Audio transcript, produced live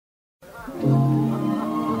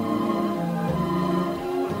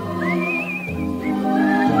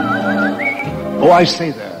Oh, I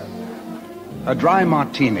say there. A dry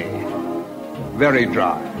martini. Very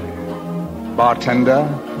dry. Bartender,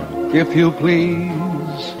 if you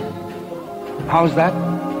please. How's that?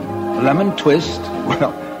 Lemon twist?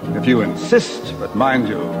 Well, if you insist, but mind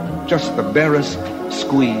you, just the barest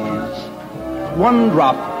squeeze. 1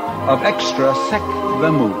 drop of extra sec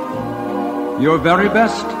vermouth. Your very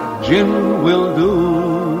best gin will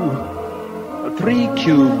do. 3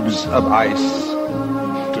 cubes of ice.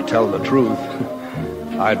 To tell the truth,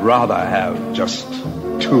 I'd rather have just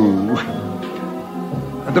 2.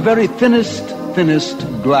 The very thinnest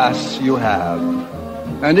glass you have.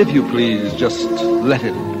 And if you please, just let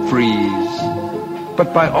it freeze.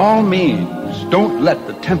 But by all means, don't let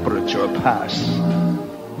the temperature pass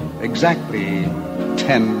exactly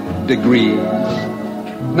 10 degrees.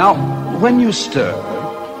 Now, when you stir,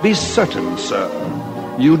 be certain, sir,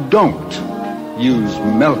 you don't use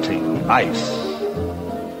melting ice.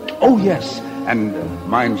 Oh, yes, and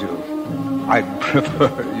mind you, I'd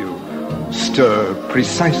prefer you stir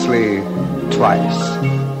precisely twice.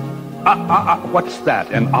 What's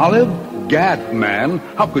that, an olive? Gad, man,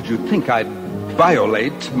 how could you think I'd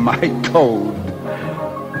violate my code?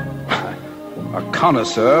 A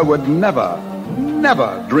connoisseur would never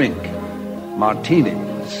drink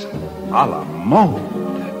martinis a la mode.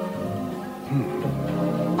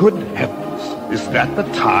 Good heavens, is that the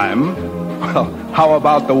time? Well, how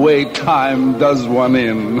about the way time does one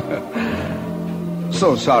in?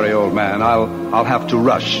 So sorry, old man, I'll have to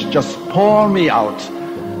rush. Just pour me out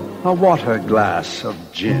a water glass of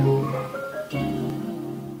gin.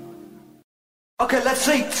 Okay, let's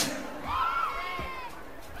eat.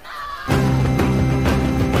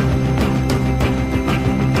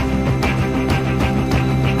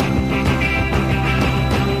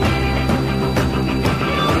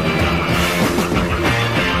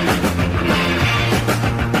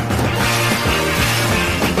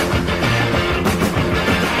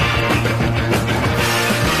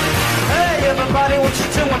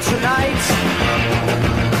 Tonight,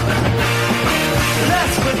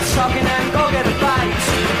 let's quit talking and go get a bite.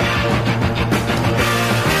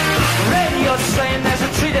 Radio's saying there's a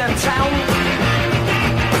treat in town.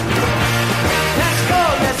 Let's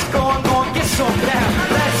go and get some down.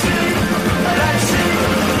 Let's see.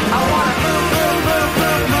 I wanna move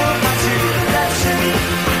my feet. Let's see.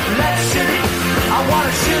 I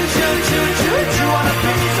wanna shoot on a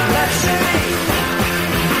piece. Let's see.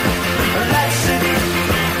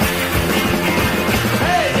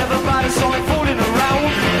 Everybody's only fooling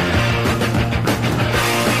around,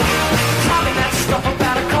 talking that stuff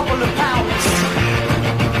about a couple of pounds.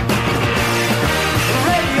 The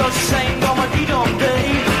radio's saying gonna eat on day.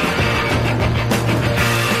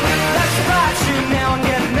 Let's ride you now and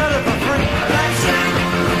get another for free. Let's see.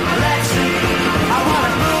 I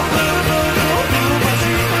wanna move my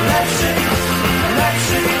feet. Let's see.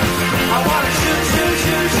 I wanna shoot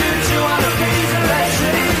on a piece. Let's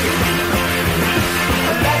see.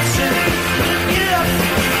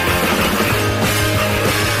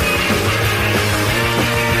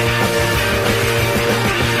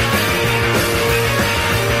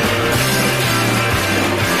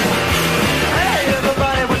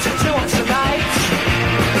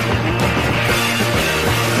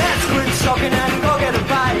 Talking and go get a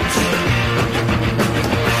bite.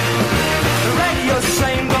 The radio's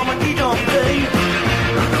saying gonna eat on day.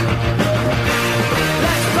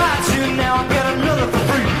 Let's buy 2 now and get another for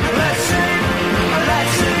free. Let's see.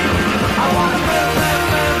 I wanna move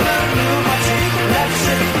my teeth. Let's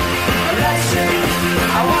see.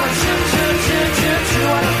 I wanna shoot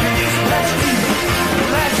on a piece. Let's see.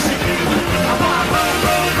 I wanna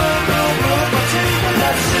move my teeth.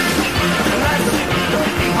 Let's see.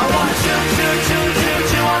 I wanna shoot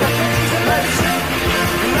on a piece. Let's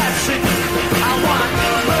see. I wanna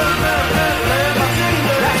move my teeth.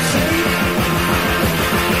 Let's see.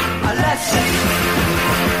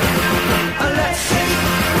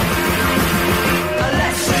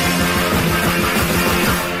 Let's see.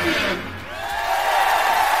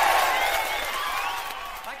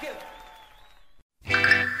 Thank you.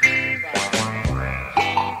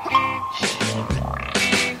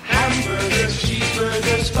 Hamburgers,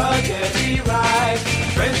 cheeseburgers, spaghetti, rice,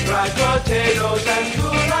 French fries, potatoes, and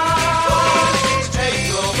goulash. Eggs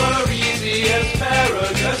over easy,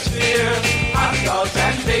 asparagus, spear, hot dogs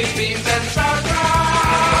and baked beans and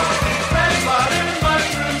sauerkraut. Red butter,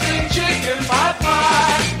 mushrooms, and chicken pot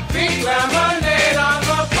pie. Pink lemonade on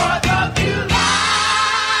the 4th of July.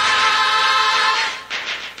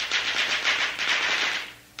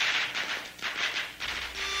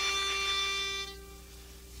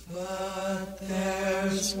 But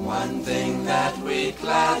there's one thing that we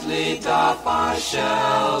gladly doff our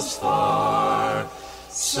shells for.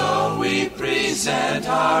 So we present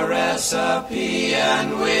our recipe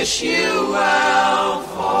and wish you well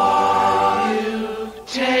for. You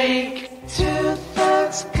take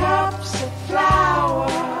 2/3 cups of flour,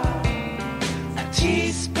 a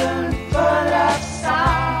teaspoonful of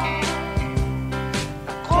salt,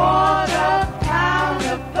 a 1/4 pound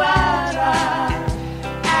of butter,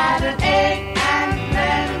 add an egg and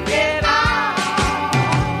then get on.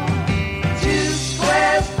 2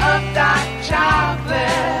 squares of dark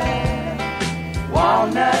chocolate,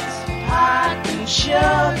 walnuts, piping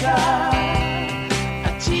sugar,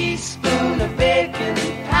 a teaspoon of baking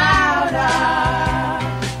powder,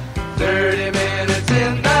 30 minutes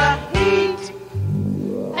in the heat,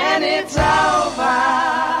 and it's over.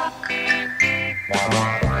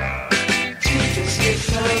 Chicken sticks,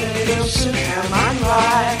 tomato soup, ham on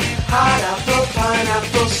rye, hot apple,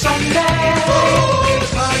 pineapple sundae,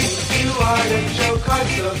 honey, few artichoke,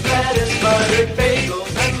 hearts of lettuce, buttered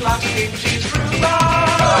bagels, and lox cream cheese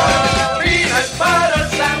rhubarb, peanut butter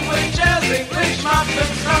sandwiches, English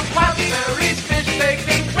muffins, from blackberries, fish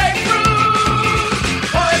bacon, grapefruit,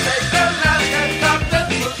 boiled eggs, Alaska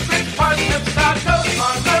chocolates, loose rich parsnips, tacos,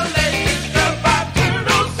 marmalade, stir-fried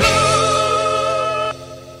turtle soup.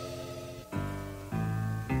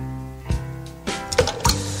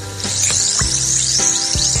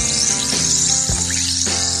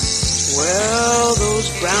 Well, those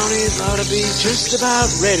brownies ought to be just about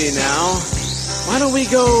ready now. Why don't we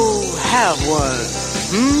go have one?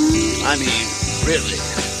 I mean, really.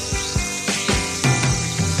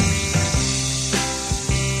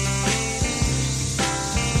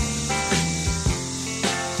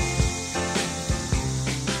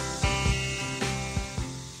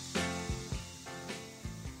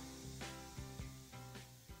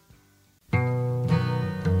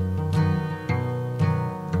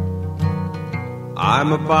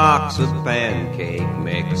 I'm a box of pancake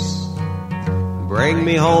mix. Bring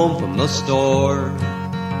me home from the store.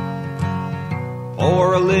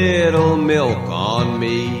 Pour a little milk on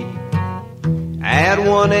me. Add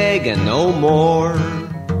 1 egg and no more.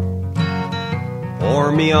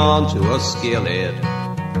 Pour me onto a skillet.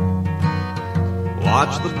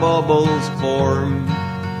 Watch the bubbles form.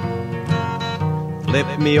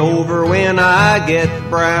 Flip me over when I get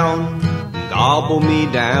brown. Gobble me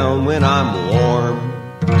down when I'm warm.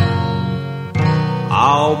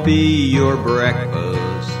 I'll be your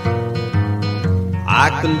breakfast. I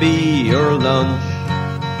can be your lunch.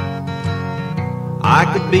 I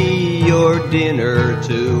could be your dinner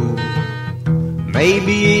too.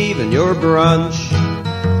 Maybe even your brunch.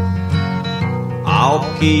 I'll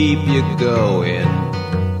keep you going.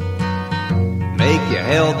 Make you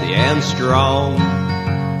healthy and strong.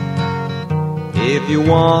 If you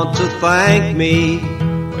want to thank me,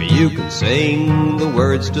 well, you can sing the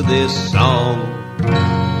words to this song.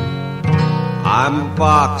 I'm a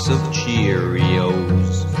box of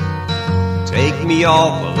Cheerios. Take me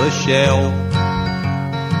off of the shelf.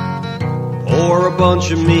 Pour a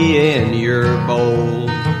bunch of me in your bowl.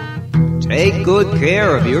 Take good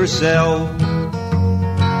care of yourself.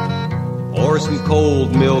 Pour some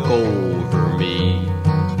cold milk over me.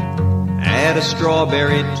 Add a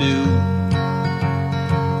strawberry too.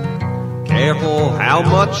 Careful how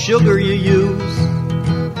much sugar you use,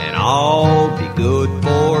 and I'll be good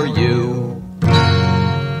for you.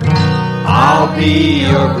 I'll be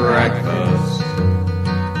your breakfast.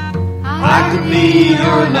 I could be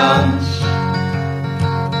your lunch.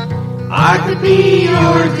 I could be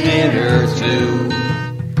your dinner too.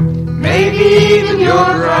 Maybe even your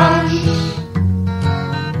brunch.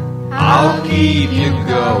 I'll keep you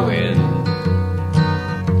going.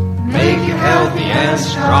 Make you healthy and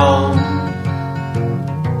strong.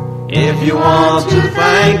 If you want to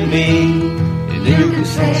thank me, then you can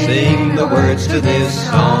sing the words to this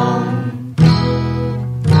song.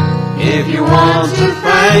 If you want to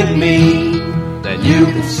thank me, then you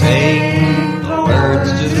can sing the words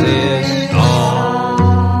to this song.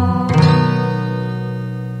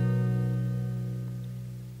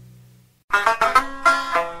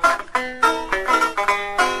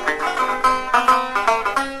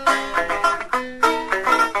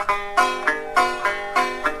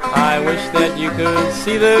 I wish that you could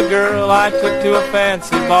see the girl I took to a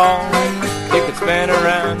fancy ball. You could span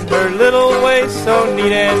around her little waist so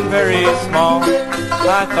neat and very small.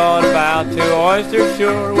 I thought about 2 oysters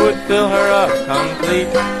sure would fill her up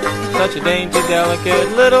complete. Such a dainty,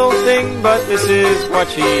 delicate little thing, but this is what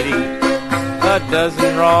she'd eat. A a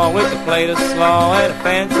dozen raw with a plate of slaw and a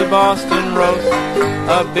fancy Boston roast,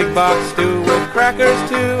 a big box stew with crackers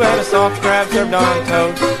too, and a soft crab served on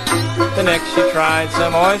toast. The next she tried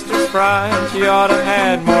some oysters fried, and she ought to have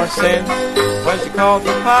had more sense. When she called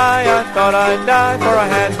for pie, I thought I'd die, for I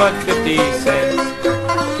had but 50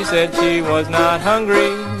 cents. She said she was not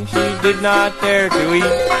hungry, she did not care to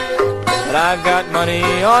eat, but I've got money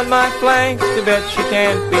on my flanks to bet she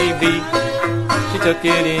can't be beat. She took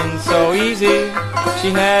it in so easy,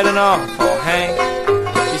 she had an awful hank.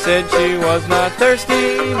 She said she was not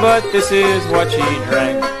thirsty, but this is what she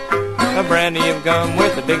drank. A brandy of gum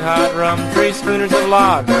with a big hot rum, 3 schooners of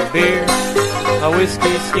lager beer, a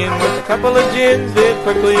whiskey skin with a couple of gins did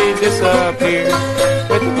quickly disappear.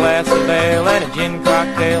 With a glass of ale and a gin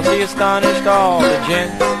cocktail, she astonished all the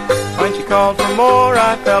gents. When she called for more,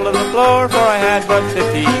 I fell to the floor, for I had but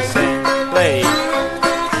 50 cents. Play.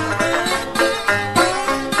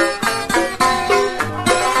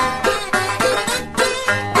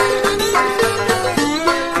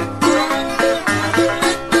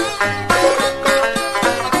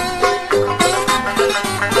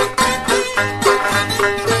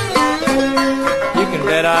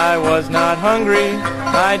 I was not hungry,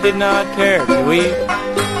 I did not care to eat,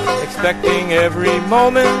 expecting every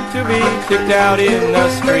moment to be kicked out in the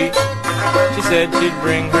street. She said she'd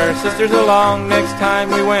bring her sisters along next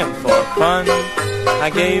time we went for fun. I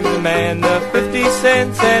gave the man the 50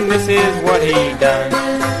 cents, and this is what he done.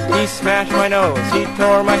 He smashed my nose, he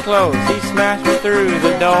tore my clothes, he smashed me through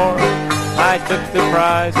the door. I took the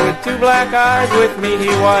prize with 2 black eyes, with me he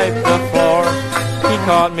wiped the floor. He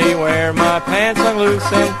caught me where my pants hung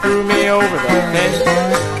loose and threw me over the fence.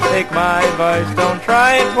 Take my advice, don't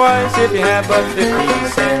try it twice if you have but 50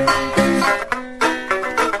 cents.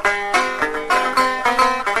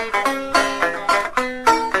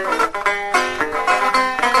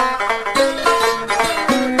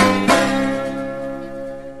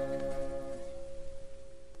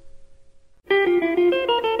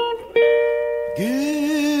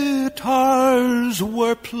 Guitars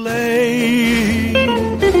were playing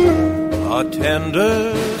a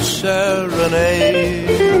tender serenade,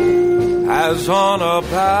 as on a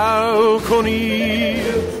balcony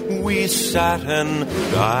we sat and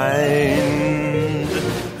dined.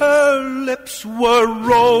 Her lips were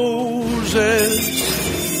roses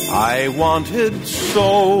I wanted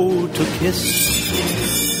so to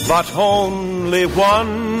kiss, but only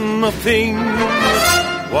one thing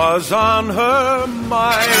was on her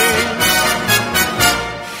mind.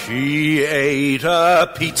 She ate a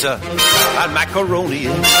pizza and macaroni,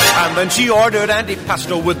 and then she ordered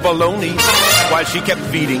antipasto with bologna. While she kept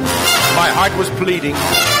feeding, my heart was bleeding,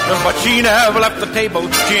 but she never left the table,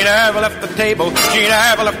 she never left the table, she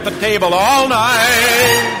never left the table all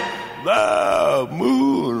night. The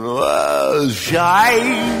moon was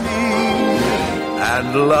shining,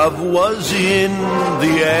 and love was in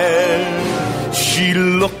the air. She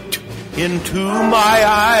looked into my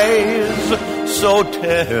eyes so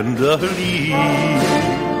tenderly.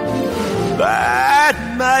 That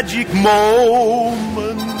magic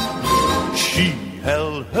moment, she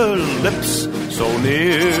held her lips so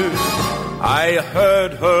near, I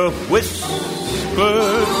heard her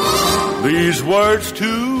whisper these words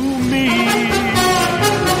to me.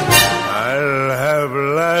 I'll have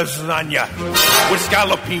lasagna with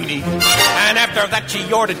scallopini, and after that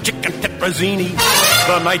she ordered chicken tetrazzini.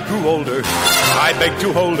 The night grew older, I begged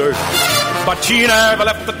to hold her, but she never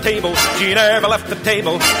left the table, she never left the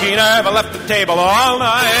table, she never left the table all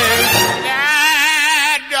night.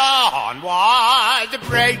 And dawn was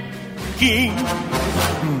breaking,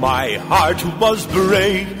 my heart was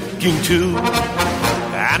breaking too,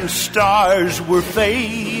 and stars were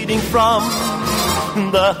fading from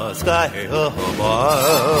the sky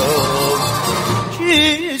above.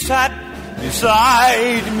 She sat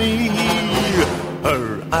beside me,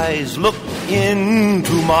 her eyes looked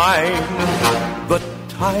into mine. The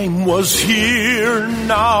time was here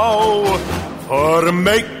now for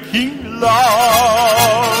making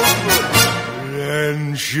love.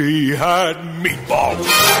 And she had meatballs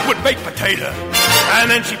with baked potato, and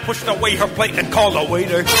then she pushed away her plate and called a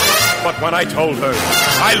waiter. But when I told her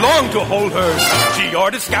I longed to hold her, she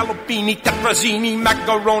ordered scallopini, tetrazzini,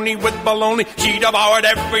 macaroni with bologna. She devoured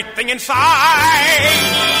everything inside.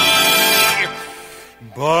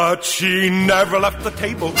 But she never left the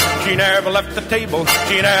table, she never left the table,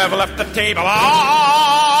 she never left the table all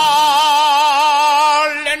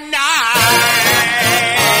the night.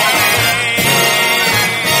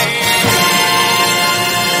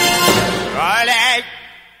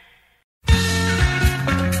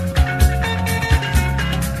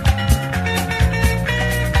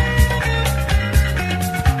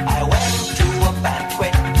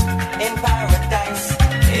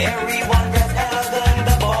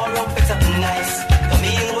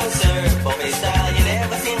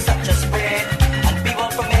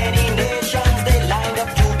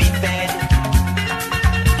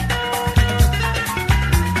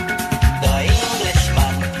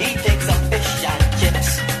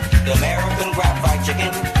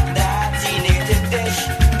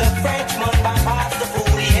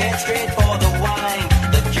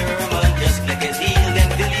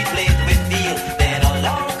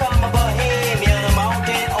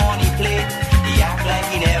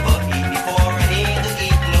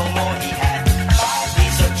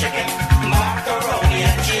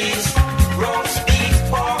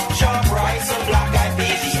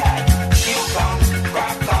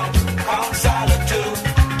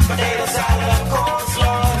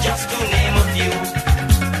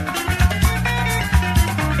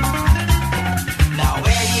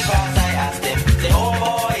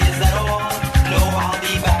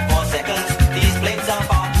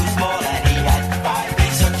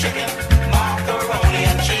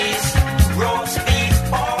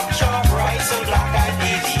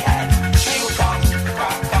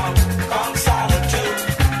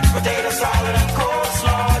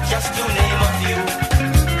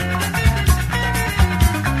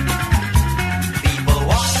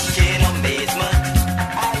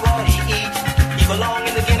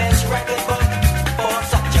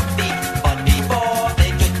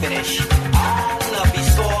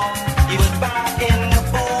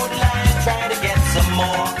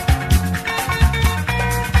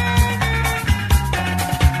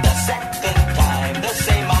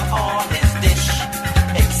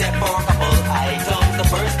 items the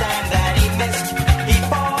first time that he missed. He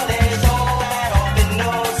polished all that off in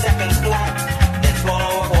no seconds flat. Then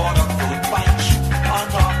swallow a quarter fruit punch on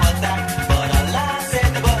top of that. But alas,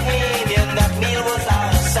 said the Bahamian, that meal was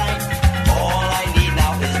out of sight. All I need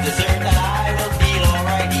now is dessert and I will feel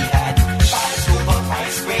alright. He had 5 scoop of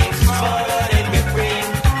ice cream, smothered in whipped cream,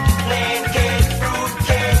 plain cake, fruit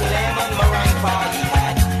cake, lemon meringue pie. He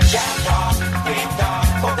had jam tart, cream tart,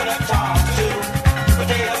 coconut tart too,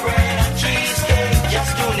 potato bread and cheesecake,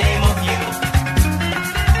 just to name a few.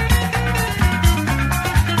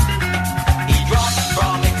 He dropped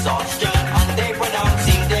from exhaustion and they pronounced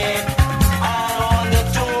him dead. And on the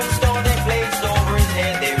tombstone they placed over his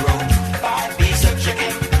head they wrote 5 pieces of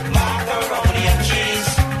chicken, macaroni and cheese,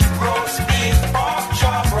 roast beef, pork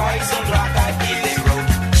chop, rice and black-eyed peas. They wrote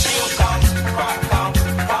stew count, crack count,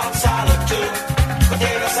 pound salad too,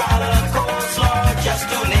 potato salad and coleslaw, just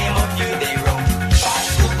to name a few. They wrote 5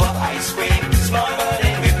 scoop of ice cream, smothered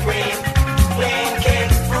in whipped cream, plain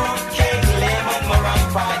cake, fruit cake, lemon meringue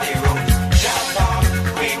pie. They wrote jam tart,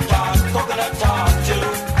 cream tart, coconut tart too,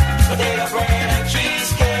 potato bread and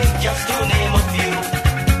cheesecake, just to name a few.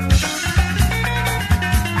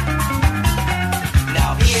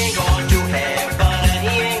 Now he ain't gone to heaven and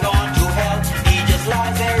he ain't gone to hell. He just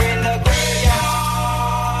lies there in the graveyard.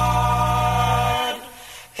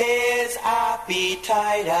 His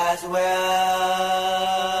appetite as well.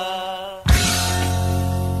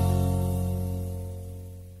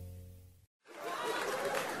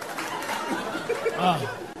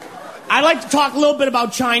 I'd like to talk a little bit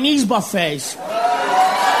about Chinese buffets.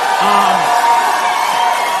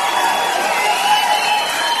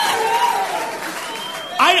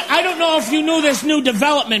 I don't know if you knew this new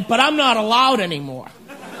development, but I'm not allowed anymore.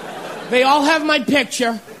 They all have my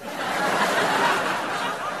picture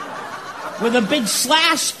with a big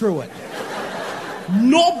slash through it.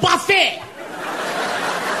 No buffet.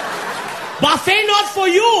 Buffet not for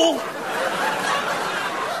you.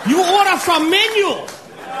 You order from menu.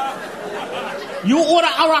 You order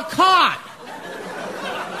a la carte.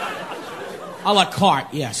 A la carte,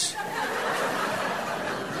 yes.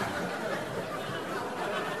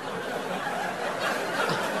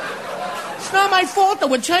 It's not my fault, though.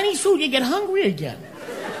 With Chinese food, you get hungry again.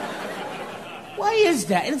 Why is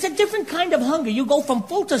that? It's a different kind of hunger. You go from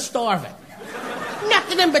full to starving.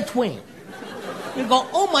 Nothing in between. You go,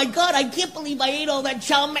 oh my God, I can't believe I ate all that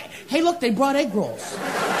chow mein. Hey, look, they brought egg rolls.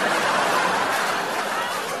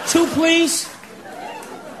 2, please.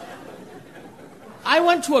 I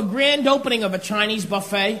went to a grand opening of a Chinese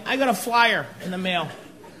buffet. I got a flyer in the mail.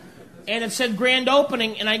 And it said grand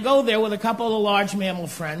opening, and I go there with a couple of the large mammal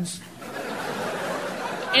friends.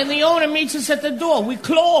 And the owner meets us at the door. We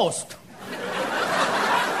closed.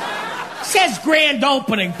 Says grand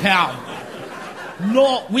opening, pal.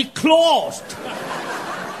 No, we closed.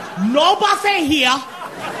 No buffet here.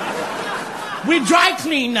 We dry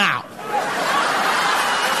clean now.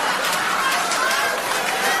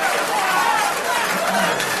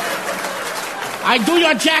 I do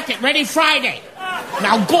your jacket, ready Friday.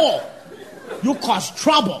 Now go. You cause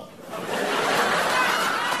trouble.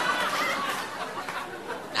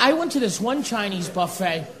 I went to this one Chinese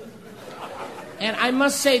buffet, and I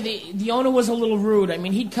must say the owner was a little rude. I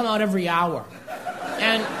mean, he'd come out every hour.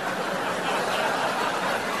 And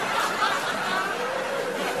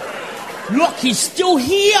look, he's still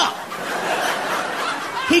here.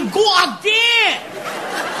 He go again.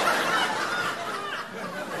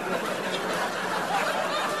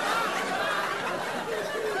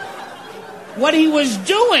 What he was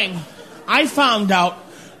doing, I found out,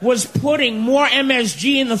 was putting more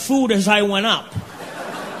MSG in the food as I went up.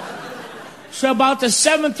 So about the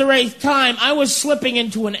 7th or 8th time, I was slipping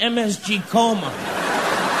into an MSG coma.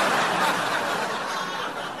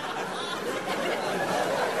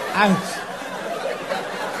 I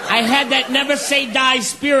had that never say die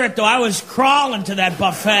spirit, though. I was crawling to that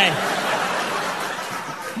buffet.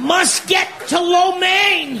 Must get to lo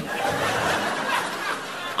mein.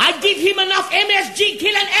 I give him enough MSG,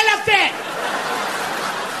 kill an elephant.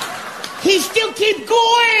 He still keep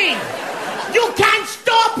going. You can't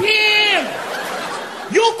stop him.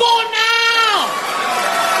 You go now.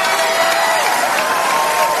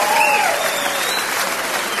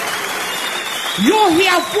 You're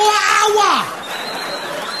here for an hour.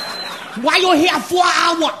 Why you here for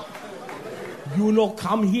an hour? You don't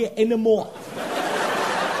come here anymore.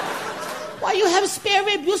 Why you have spare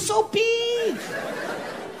rib? You're so big.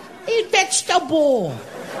 Eat vegetable.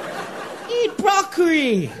 Eat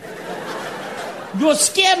broccoli. You'll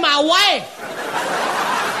scare my wife.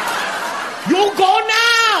 You go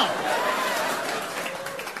now.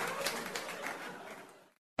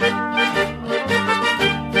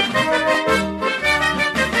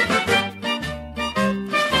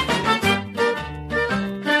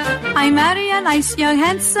 nice young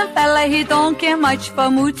handsome fella. He don't care much for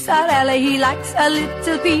mozzarella. He likes a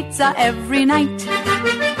little pizza every night.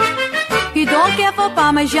 He don't care for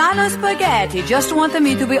Parmigiano spaghetti. Just want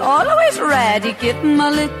me to be always ready. Give him a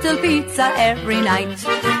little pizza every night.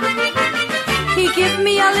 He give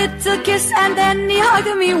me a little kiss and then he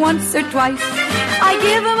hugged me once or twice. I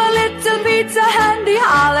give him a little pizza and he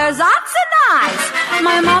hollers, "That's so nice."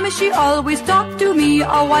 My mama, she always talked to me.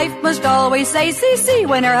 A wife must always say CC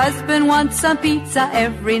when her husband wants some pizza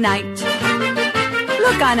every night.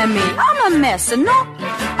 Look on me, I'm a mess, no,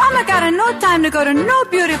 I'm got no time to go to no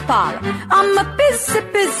beauty parlor. I'm a busy.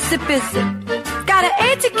 Got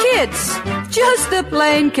 80 kids, just a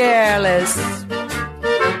plain careless.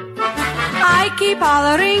 I keep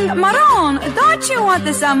hollering, "Maron, don't you want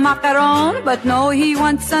some macaron?" But no, he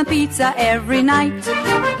wants some pizza every night.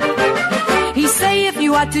 He say, "If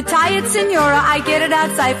you are too tired, senora, I get it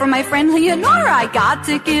outside from my friend Leonora. I got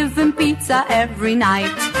to give him pizza every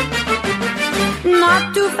night." Not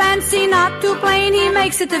too fancy, not too plain, he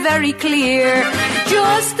makes it very clear.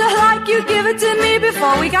 Just like you give it to me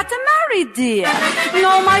before we got married, dear.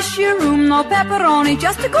 No mushroom, no pepperoni,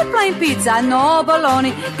 just a good plain pizza, no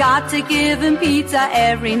bologna. Got to give him pizza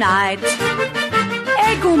every night.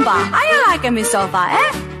 Hey, Goomba, are you liking me so far,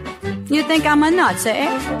 eh? You think I'm a nuts, eh?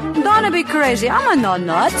 Don't be crazy, I'm a no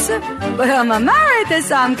nuts. But I'm married to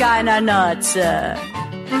some kind of nuts.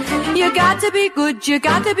 You got to be good, you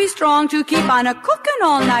got to be strong to keep on a cooking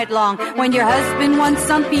all night long when your husband wants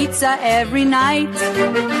some pizza every night.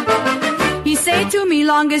 He say to me,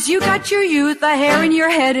 long as you got your youth, a hair in your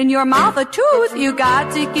head and your mouth a tooth, you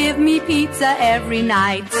got to give me pizza every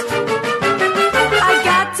night. I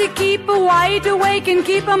got to keep wide awake and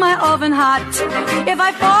keep my oven hot. If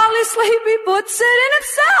I fall asleep, he puts it in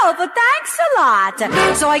himself. Thanks a lot.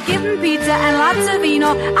 So I give him pizza and lots of vino.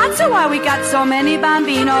 That's why we got so many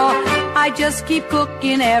bambino. I just keep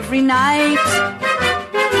cooking every night.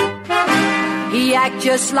 He act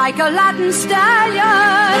just like a Latin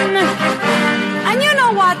stallion. And you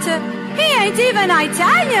know what? He ain't even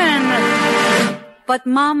Italian. But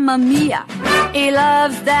mamma mia, he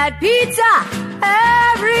loves that pizza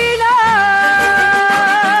every night.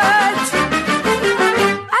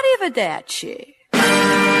 Arrivederci.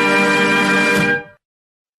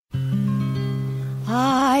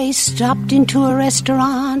 I stopped into a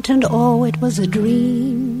restaurant and oh, it was a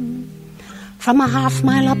dream. From a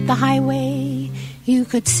half-mile up the highway, you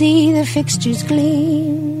could see the fixtures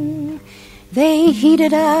gleam. They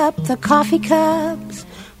heated up the coffee cups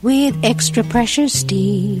with extra pressure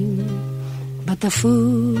steam. But the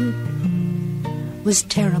food was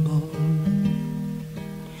terrible.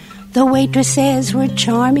 The waitresses were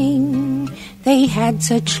charming. They had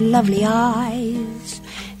such lovely eyes.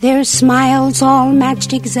 Their smiles all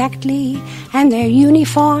matched exactly, and their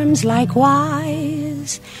uniforms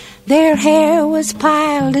likewise. Their hair was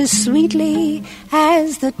piled as sweetly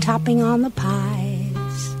as the topping on the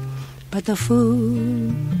pies. But the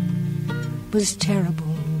food was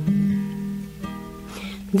terrible.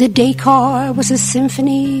 The decor was a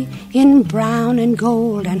symphony in brown and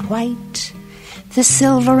gold and white. The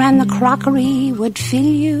silver and the crockery would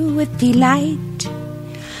fill you with delight.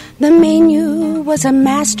 The menu was a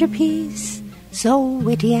masterpiece, so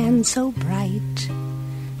witty and so bright.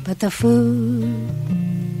 But the food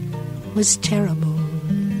was terrible.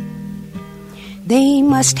 They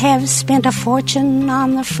must have spent a fortune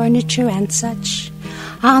on the furniture and such,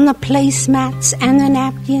 on the placemats and the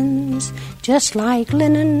napkins, just like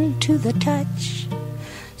linen to the touch.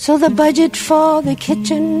 So the budget for the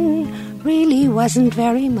kitchen really wasn't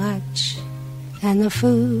very much, and the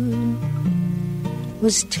food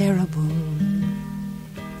was terrible.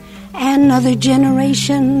 Another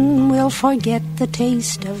generation will forget the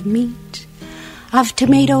taste of meat, of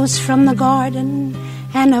tomatoes from the garden,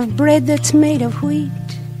 and of bread that's made of wheat.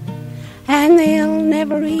 And they'll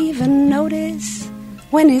never even notice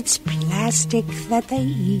when it's plastic that they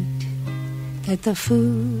eat, that the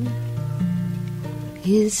food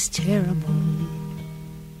is terrible.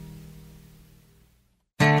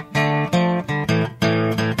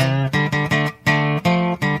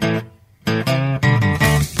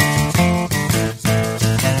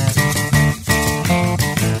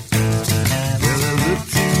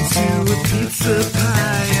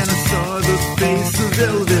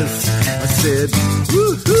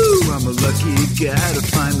 Gotta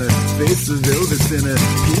find the face of Elvis in a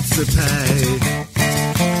pizza pie.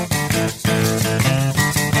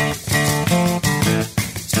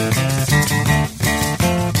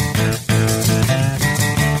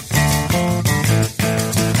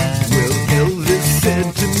 Well, Elvis said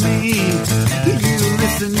to me, you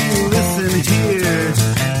listen here.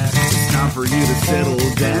 It's time for for you to settle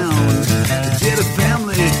down, get a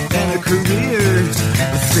family and a career.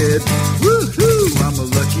 I said, woohoo, I'm a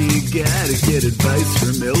lucky guy to get advice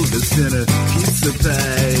from Elvis in a pizza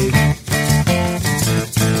pie.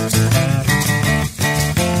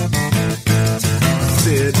 I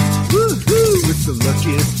said, woohoo, it's the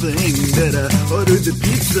luckiest thing that I ordered the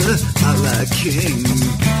pizza a la king.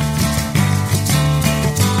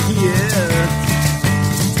 Yeah.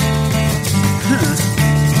 Huh.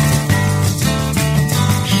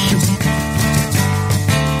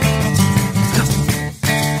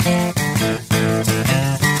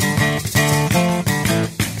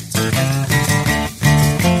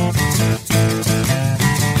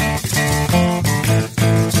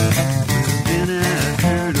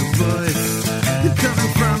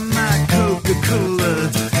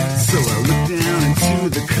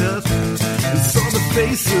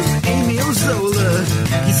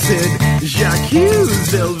 Jacques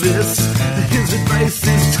Hughes, Elvis, his advice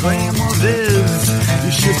is très mauvaise.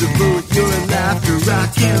 You should devote your life to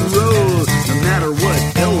rock and roll, no matter what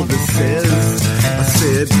Elvis says. I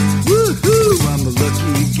said, woohoo, I'm a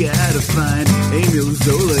lucky guy to find Emile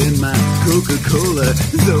Zola in my Coca-Cola.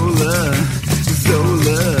 Zola,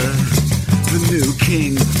 Zola, the new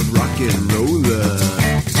king of rock and roller.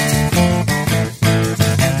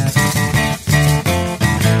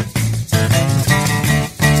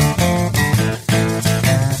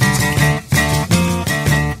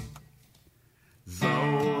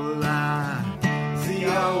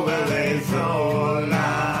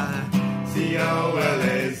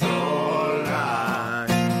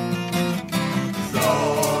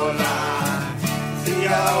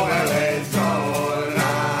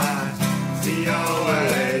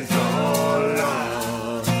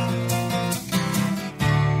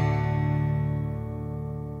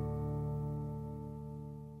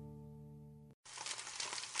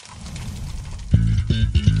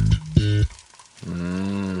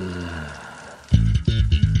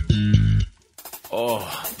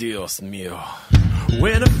 Dios mío.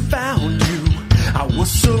 When I found you, I was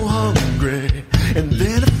so hungry. And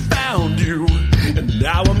then I found you, and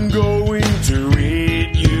now I'm going to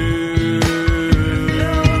eat you.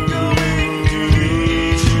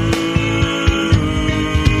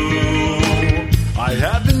 I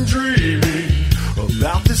have been dreaming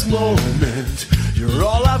about this moment. You're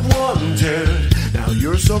all I've wanted. Now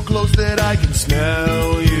you're so close that I can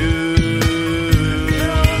smell you.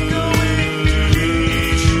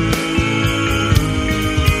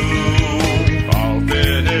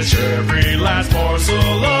 Every last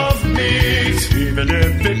morsel of meat, even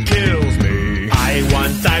if it kills me. I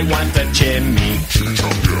want a chimney.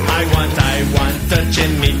 I want a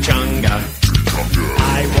chimichanga.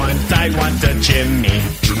 I want a chimney.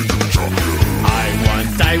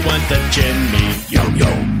 I want a chimney. Yo,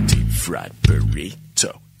 deep fried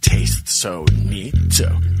burrito, tastes so neato.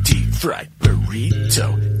 Deep fried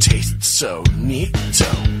burrito, tastes so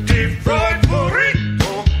neato. Deep fried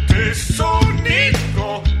burrito, tastes so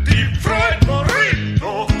neato. Deep fried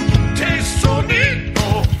burrito, tastes so neato.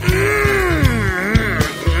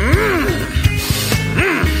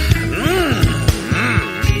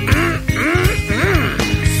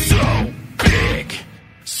 So big,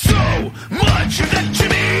 so much that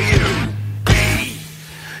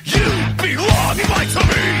you belong right to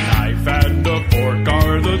me. Knife and a fork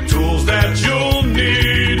are the tools that you'll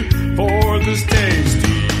need for this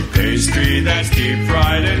tasty pastry that's deep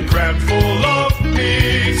fried and crammed full of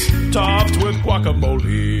meat, topped with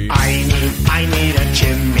guacamole. I need a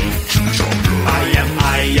chimney. I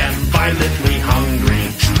am violently hungry.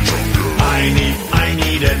 I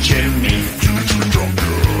need a chimney.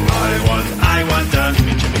 I want a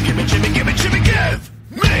give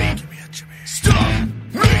me stuff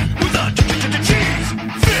me with a cheese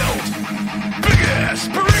filled big ass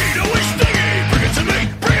burrito-ish thingy. Bring it to me.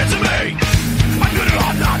 I'm gonna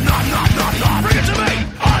no, bring it to me.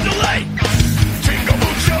 On delay. Tingo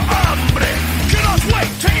mucho hambre. Cannot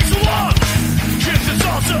wait, taking so long. Chips and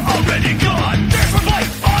salsa already gone. There's my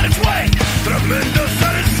plate on its way. Tremenda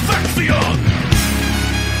satisfaction.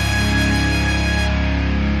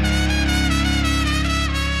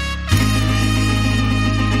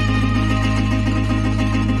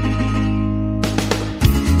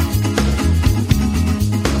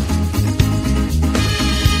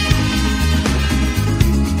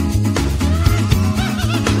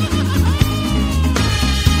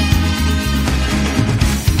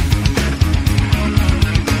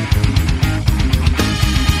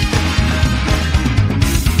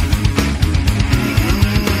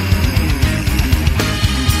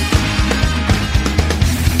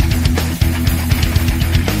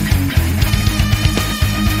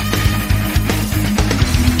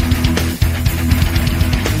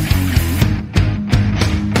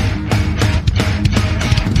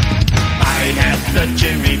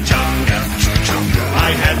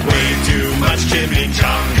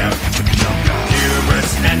 Chimichanga.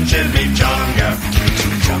 Hubris and Chimichanga.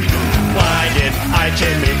 Why did I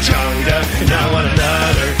Chimichanga and not one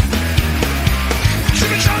another?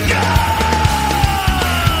 Chimichanga!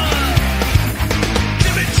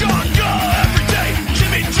 Chimichanga every day.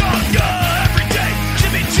 Chimichanga every day.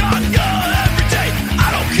 Chimichanga every day. I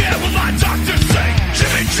don't care what my doctors say.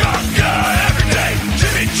 Chimichanga every day.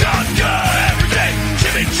 Chimichanga every day.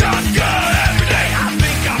 Chimichanga every day. I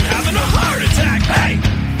think I'm having a heart attack. Hey!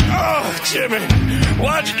 Oh, Jimmy.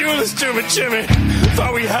 Why'd you do this to me, Jimmy?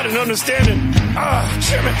 Thought we had an understanding. Ah,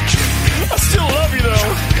 Jimmy. I still love you,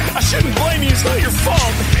 though. I shouldn't blame you. It's not your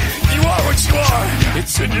fault. You are what you are.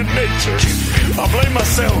 It's in your nature. I blame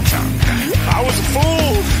myself. I was a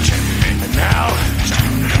fool. And now,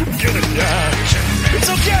 I'm gonna die. It's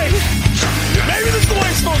okay. Maybe this is the way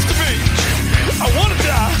it's supposed to be. I wanna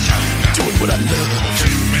die doing what I love.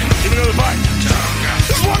 Give me another bite.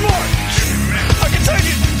 Just one more. I can take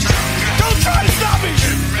it. Don't try to stop me.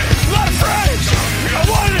 I'm not afraid. I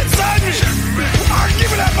want it inside me. I'll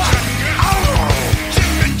give me that bite.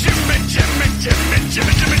 Jimmy, Jimmy, Jimmy, Jimmy,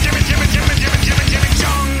 Jimmy, Jimmy, Jimmy, Jimmy, Jimmy, Jimmy, Jimmy, Jimmy,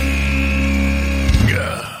 Jimmy,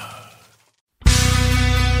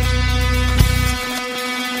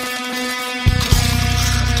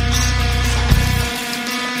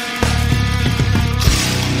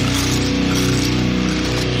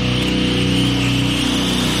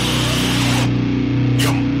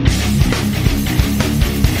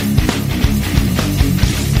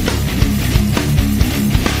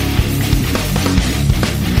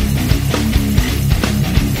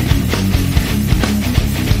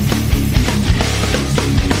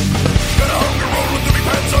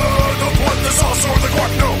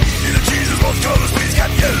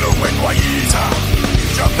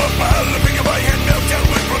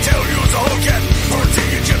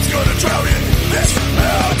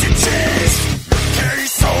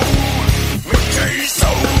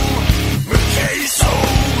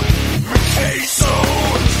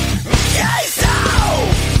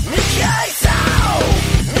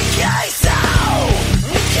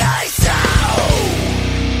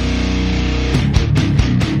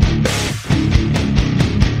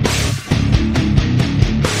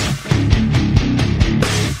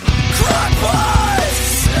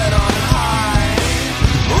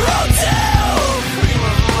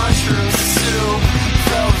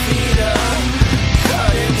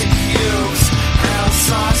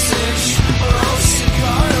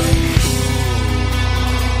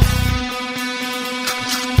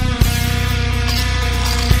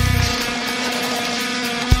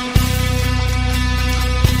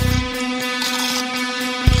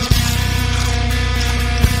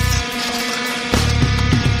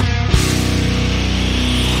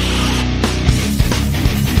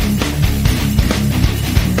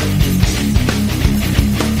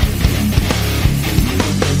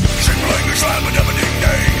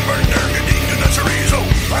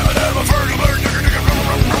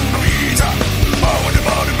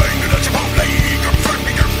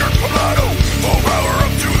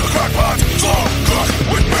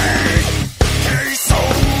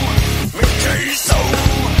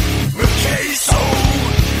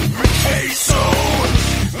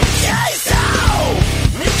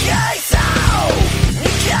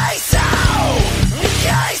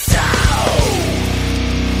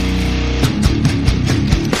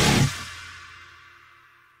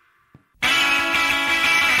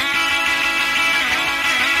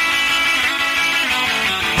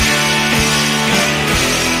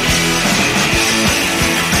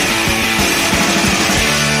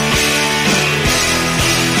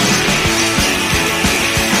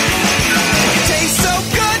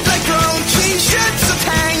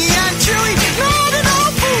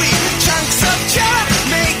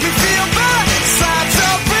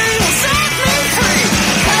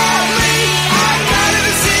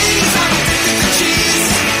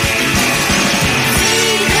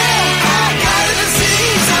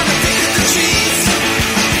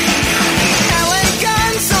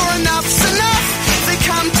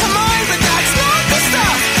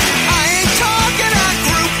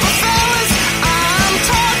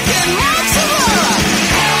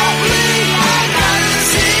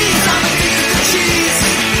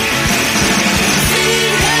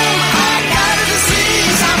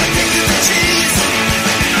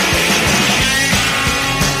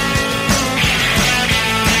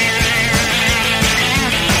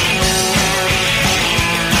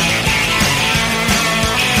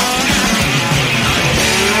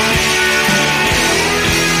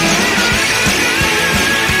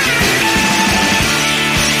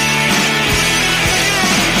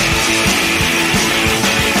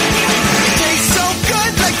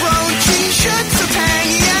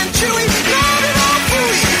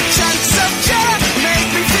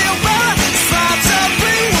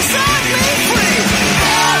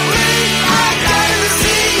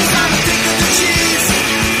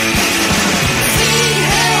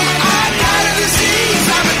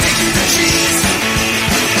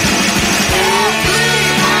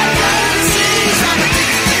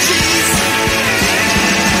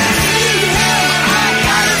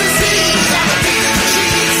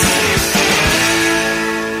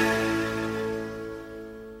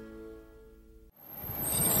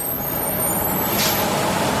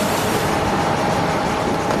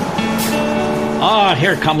 Ah,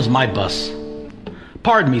 here comes my bus.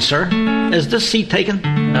 Pardon me, sir. Is this seat taken?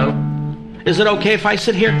 No. Is it okay if I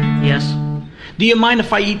sit here? Yes. Do you mind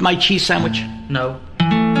if I eat my cheese sandwich? No.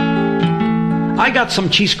 I got some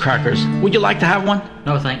cheese crackers. Would you like to have one?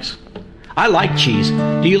 No, thanks. I like cheese.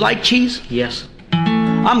 Do you like cheese? Yes.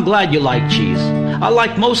 I'm glad you like cheese. I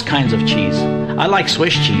like most kinds of cheese. I like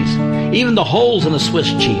Swiss cheese. Even the holes in the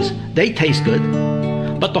Swiss cheese, they taste good.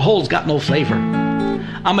 But the holes got no flavor.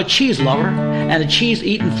 I'm a cheese lover and a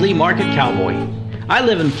cheese-eating flea market cowboy. I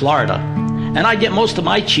live in Florida, and I get most of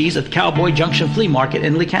my cheese at Cowboy Junction Flea Market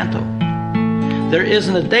in Lecanto. There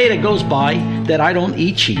isn't a day that goes by that I don't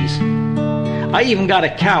eat cheese. I even got a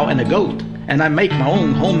cow and a goat, and I make my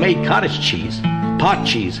own homemade cottage cheese, pot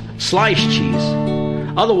cheese, sliced cheese.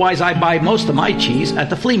 Otherwise, I buy most of my cheese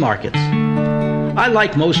at the flea markets. I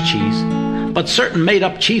like most cheese, but certain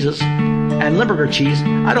made-up cheeses and Limburger cheese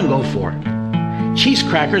I don't go for. Cheese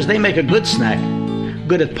crackers, they make a good snack.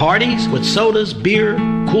 Good at parties with sodas, beer,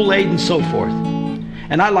 Kool-Aid, and so forth.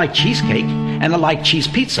 And I like cheesecake, and I like cheese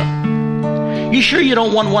pizza. You sure you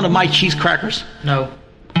don't want one of my cheese crackers? No.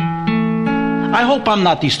 I hope I'm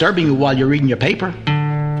not disturbing you while you're reading your paper.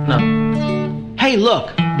 No. Hey,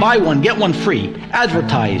 look, buy one, get one free.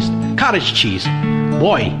 Advertised. Cottage cheese.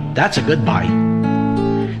 Boy, that's a good buy.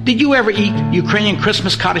 Did you ever eat Ukrainian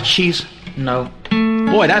Christmas cottage cheese? No.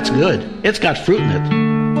 Boy, that's good. It's got fruit in it.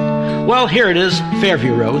 Well, here it is,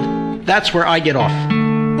 Fairview Road. That's where I get off.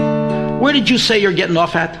 Where did you say you're getting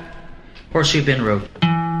off at? Horseshoe Bend Road.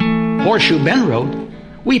 Horseshoe Bend Road?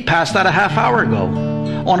 We passed that a half hour ago,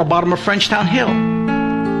 on the bottom of Frenchtown Hill.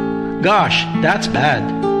 Gosh, that's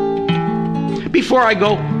bad. Before I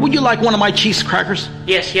go, would you like one of my cheese crackers?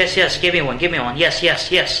 Yes. Give me one.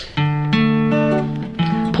 Yes.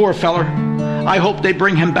 Poor feller. I hope they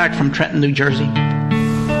bring him back from Trenton, New Jersey.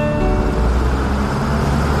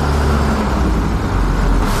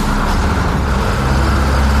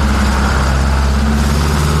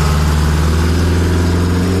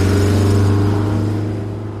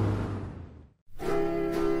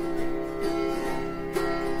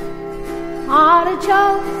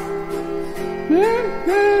 Artichokes,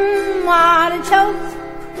 artichokes,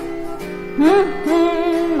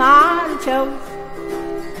 artichokes.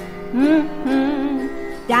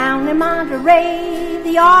 Down in Monterey,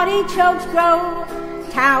 the artichokes grow.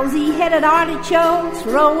 Towsy-headed artichokes,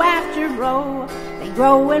 row after row. They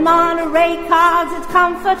grow in Monterey 'cause it's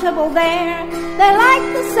comfortable there. They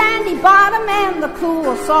like the sandy bottom and the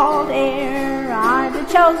cool salt air.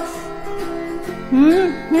 Artichokes,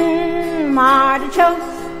 artichokes,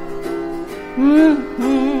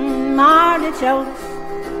 artichokes.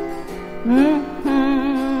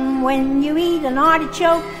 When you eat an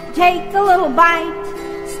artichoke, take a little bite.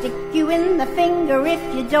 Stick you in the finger if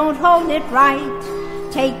you don't hold it right.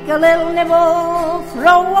 Take a little nibble,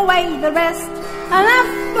 throw away the rest.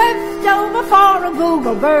 Enough left over for a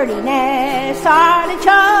Google birdie nest.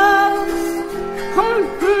 Artichokes,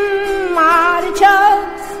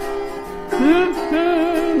 artichokes,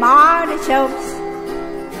 artichokes.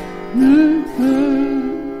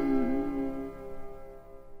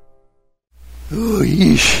 Ooh,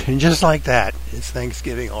 yeesh. And just like that, it's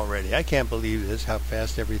Thanksgiving already. I can't believe this, how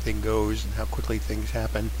fast everything goes and how quickly things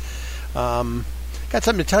happen. Got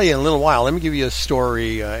something to tell you in a little while. Let me give you a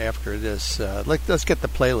story after this. Let's get the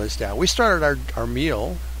playlist out. We started our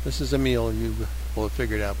meal. This is a meal you will have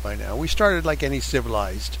figured out by now. We started like any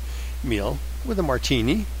civilized meal with a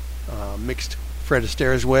martini, mixed Fred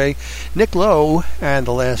Astaire's way. Nick Lowe and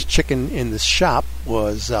the last chicken in the shop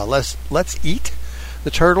was Let's Eat. The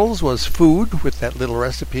Turtles was Food with that little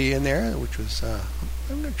recipe in there, which was, I'm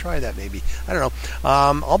going to try that maybe. I don't know.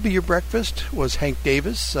 I'll Be Your Breakfast was Hank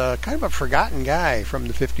Davis, kind of a forgotten guy from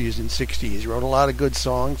the 50s and 60s. Wrote a lot of good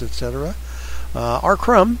songs, etc. R.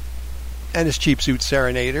 Crumb and his Cheap Suit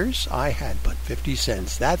Serenaders. I Had But 50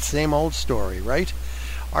 Cents. That same old story, right?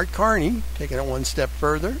 Art Carney, taking it one step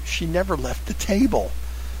further, She Never Left the Table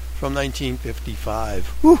from 1955.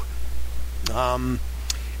 Whew.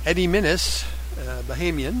 Eddie Minnis,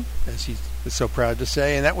 Bahamian, as he was so proud to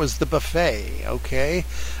say, and that was The Buffet. Okay,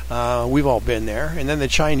 we've all been there. And then the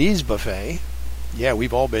Chinese buffet, yeah,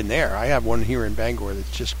 we've all been there. I have one here in Bangor that's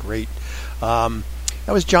just great. That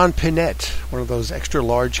was John Pinette, one of those extra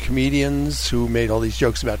large comedians who made all these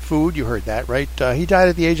jokes about food. You heard that, right? He died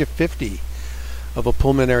at the age of 50 of a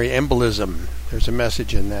pulmonary embolism. There's a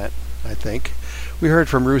message in that, I think. We heard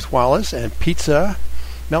from Ruth Wallace and Pizza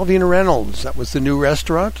Malvina Reynolds. That was the new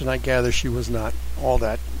restaurant, and I gather she was not all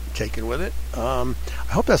that taken with it. I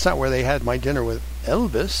hope that's not where they had my dinner with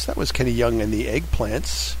Elvis. That was Kenny Young and the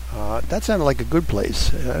Eggplants. That sounded like a good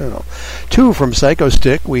place. I don't know. 2 from Psycho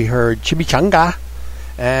Stick. We heard Chimichanga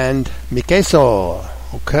and Mi Queso.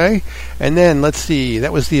 Okay. And then, let's see.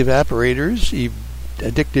 That was the Evaporators.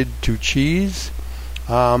 Addicted to Cheese.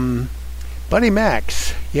 Buddy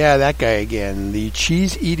Max. Yeah, that guy again. The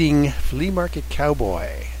cheese-eating flea market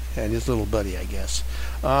cowboy. And his little buddy, I guess.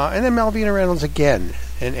 And then Malvina Reynolds again.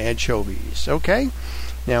 And Anchovies. Okay.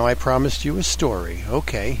 Now, I promised you a story.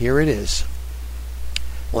 Okay, here it is.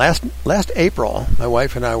 Last April, my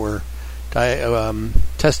wife and I were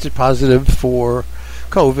tested positive for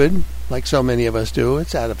COVID, like so many of us do.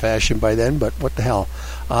 It's out of fashion by then, but what the hell.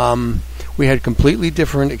 We had completely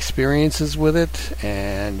different experiences with it,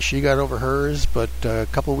 and she got over hers, but a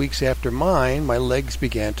couple of weeks after mine, my legs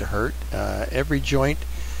began to hurt. Every joint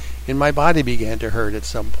in my body began to hurt at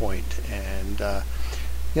some point, and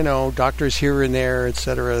doctors here and there,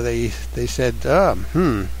 etc., they said,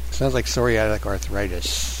 sounds like psoriatic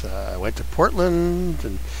arthritis. I went to Portland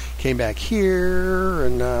and came back here,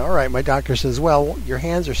 and all right, my doctor says, well, your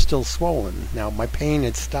hands are still swollen. Now, my pain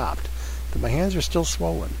had stopped, but my hands are still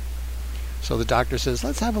swollen. So the doctor says,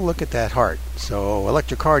 let's have a look at that heart. So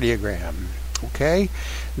electrocardiogram. Okay.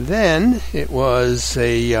 Then it was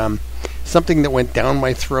something that went down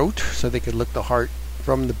my throat so they could look the heart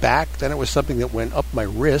from the back. Then it was something that went up my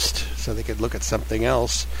wrist so they could look at something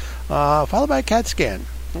else, followed by a CAT scan.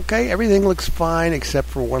 Okay, everything looks fine except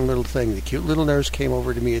for one little thing. The cute little nurse came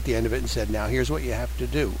over to me at the end of it and said, now here's what you have to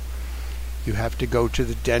do. You have to go to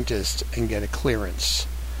the dentist and get a clearance.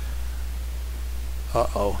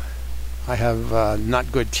 Uh-oh. I have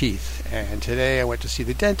not good teeth. And today I went to see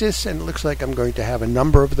the dentist, and it looks like I'm going to have a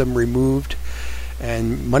number of them removed.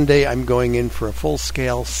 And Monday I'm going in for a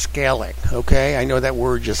full-scale scaling. Okay, I know that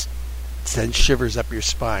word just sends shivers up your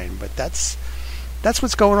spine, but that's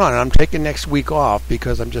what's going on. And I'm taking next week off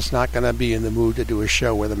because I'm just not going to be in the mood to do a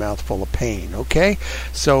show with a mouth full of pain. Okay,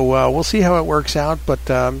 so we'll see how it works out, but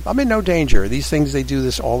I'm in no danger. These things, they do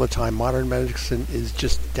this all the time. Modern medicine is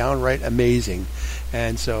just downright amazing,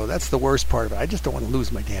 and so that's the worst part of it. I just don't want to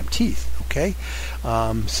lose my damn teeth. Okay,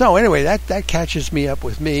 so anyway, that catches me up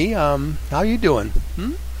with me. How you doing?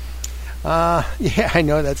 Yeah, I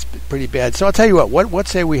know that's pretty bad. So I'll tell you what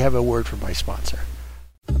say we have a word from my sponsor.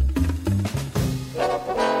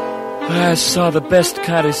 I saw the best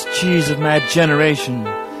cottage cheese of my generation,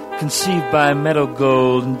 conceived by Meadow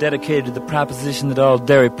Gold and dedicated to the proposition that all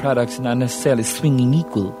dairy products are not necessarily swinging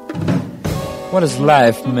equal. What is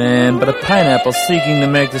life, man, but a pineapple seeking to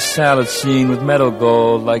make the salad scene with Meadow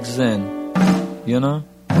Gold like Zen? You know?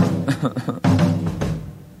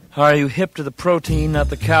 Are you hip to the protein, not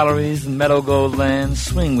the calories, in Meadow Gold land?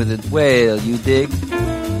 Swing with it, well, you dig?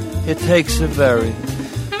 It takes a very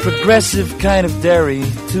progressive kind of dairy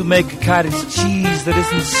to make a cottage cheese that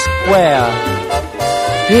isn't square.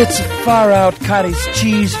 It's a far-out cottage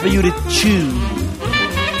cheese for you to chew,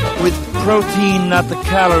 with protein, not the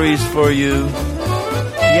calories for you.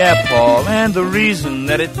 Yeah, Paul, and the reason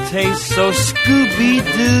that it tastes so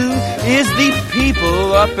Scooby-Doo is the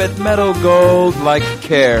people up at Meadow Gold like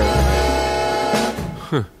care.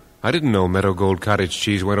 I didn't know Meadow Gold cottage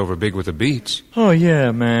cheese went over big with the beets. Oh,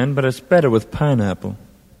 yeah, man, but it's better with pineapple.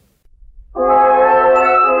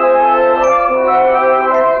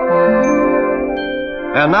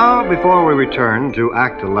 And now, before we return to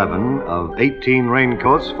Act 11 of 18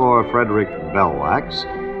 Raincoats for Frederick Bellwax,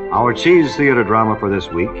 our cheese theater drama for this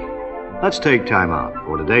week, let's take time out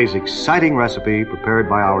for today's exciting recipe prepared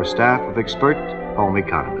by our staff of expert home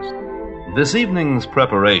economists. This evening's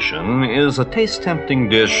preparation is a taste-tempting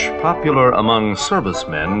dish popular among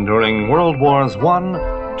servicemen during World Wars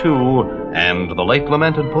I, II, and the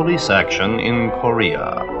late-lamented police action in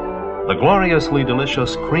Korea. The gloriously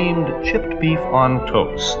delicious creamed chipped beef on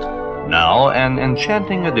toast, now an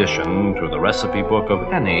enchanting addition to the recipe book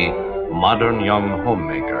of any modern young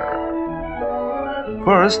homemaker.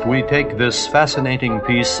 First, we take this fascinating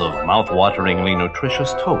piece of mouth-wateringly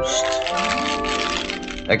nutritious toast.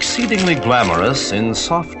 Exceedingly glamorous in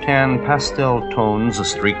soft tan pastel tones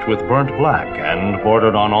streaked with burnt black and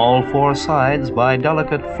bordered on all four sides by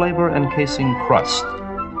delicate flavor-encasing crust.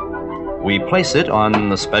 We place it on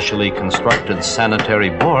the specially constructed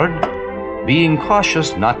sanitary board, being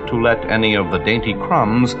cautious not to let any of the dainty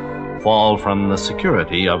crumbs fall from the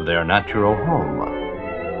security of their natural home.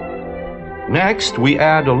 Next, we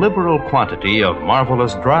add a liberal quantity of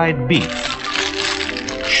marvelous dried beef,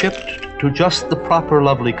 shipped to just the proper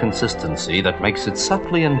lovely consistency that makes it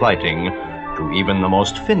subtly inviting to even the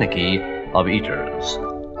most finicky of eaters.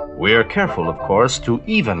 We're careful, of course, to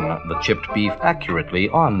even the chipped beef accurately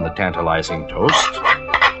on the tantalizing toast.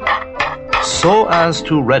 so as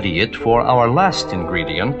to ready it for our last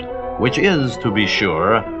ingredient, which is, to be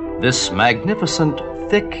sure, this magnificent,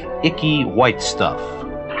 thick, icky white stuff,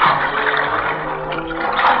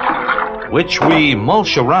 which we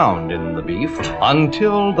mulch around in the beef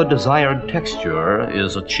until the desired texture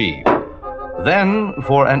is achieved. Then,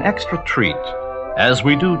 for an extra treat, as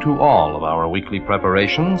we do to all of our weekly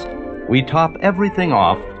preparations, we top everything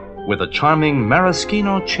off with a charming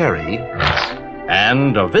maraschino cherry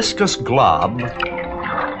and a viscous glob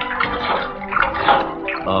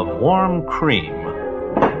of warm cream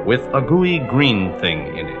with a gooey green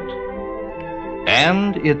thing in it.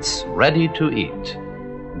 And it's ready to eat.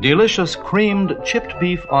 Delicious creamed chipped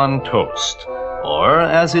beef on toast, or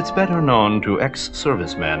as it's better known to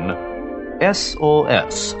ex-servicemen,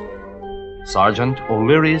 SOS, Sergeant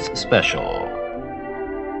O'Leary's Special.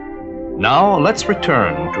 Now let's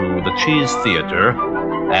return to the Cheese Theater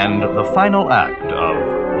and the final act of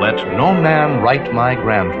Let No Man Write My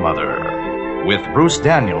Grandmother, with Bruce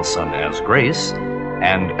Danielson as Grace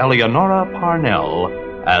and Eleonora Parnell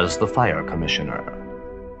as the Fire Commissioner.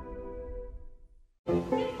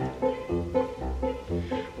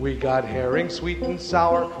 We got herring, sweet and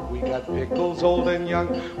sour. We got pickles, old and young.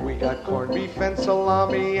 We got corned beef and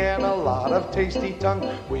salami and a lot of tasty tongue.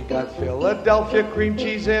 We got Philadelphia cream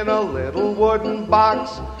cheese in a little wooden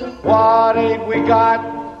box. What ain't we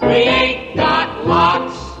got? We ain't got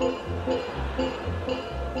lots.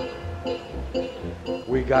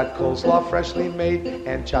 We got coleslaw freshly made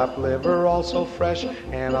and chopped liver also fresh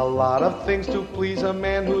and a lot of things to please a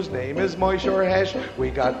man whose name is Moish or Hesh. We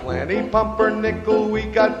got plenty pumpernickel, we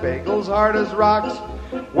got bagels hard as rocks.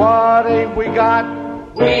 What ain't we got?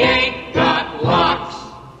 We ain't got lots.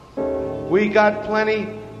 We got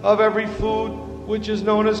plenty of every food which is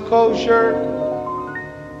known as kosher,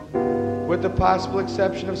 with the possible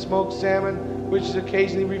exception of smoked salmon, which is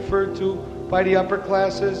occasionally referred to by the upper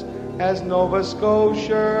classes as Nova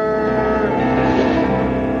Scotia.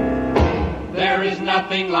 There is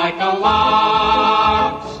nothing like a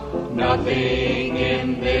lot, nothing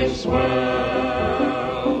in this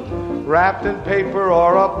world, wrapped in paper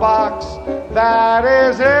or a box, that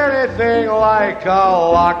is anything like a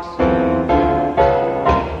lox.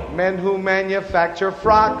 Men who manufacture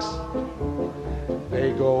frocks,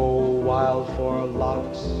 they go wild for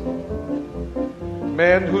locks.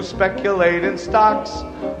 Men who speculate in stocks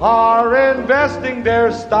are investing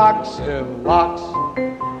their stocks in locks.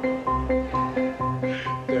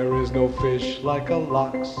 There is no fish like a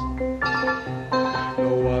lox,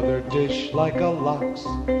 no other dish like a lox,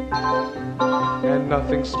 and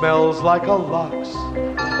nothing smells like a lox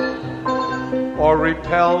or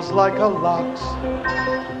repels like a lox.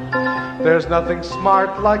 There's nothing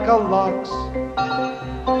smart like a lox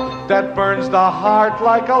that burns the heart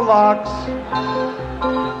like a lox.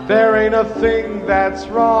 There ain't a thing that's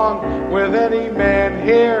wrong with any man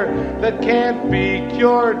here that can't be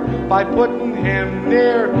cured by putting him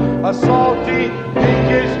near a salty,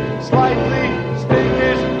 pinkish, slightly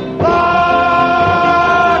stinkish lox.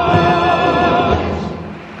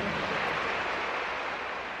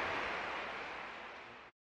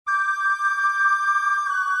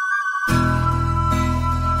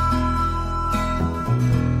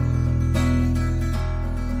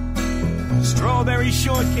 Strawberry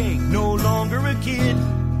shortcake, no longer a kid.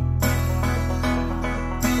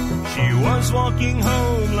 She was walking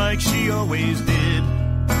home like she always did.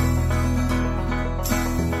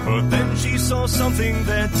 But then she saw something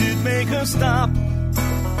that did make her stop.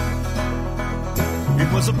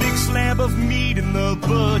 It was a big slab of meat in the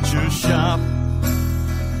butcher shop.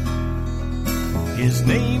 His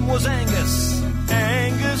name was Angus,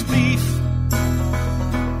 Angus beef.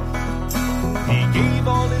 He gave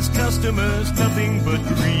all his customers nothing but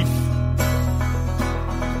grief.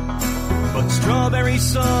 But Strawberry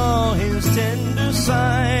saw his tender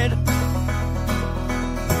side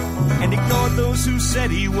and ignored those who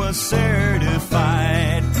said he was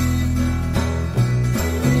certified.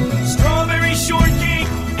 Strawberry shortcake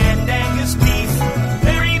and Angus beef,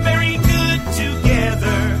 very, very good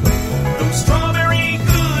together. Though Strawberry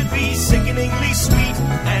could be sickeningly sweet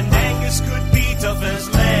and Angus could be tough as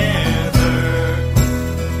leather.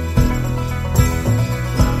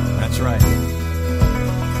 That's right.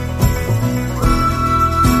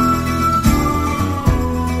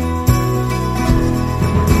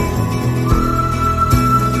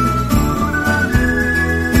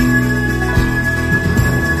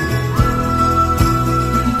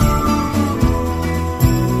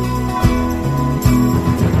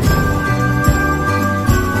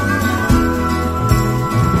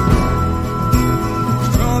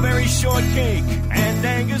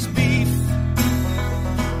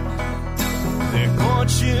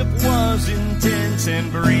 nice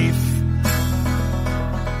and brief.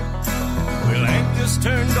 Well, Angus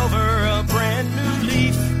turned over a brand new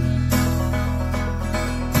leaf,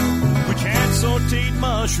 which had sauteed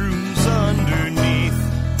mushrooms underneath.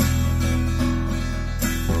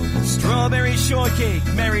 Strawberry shortcake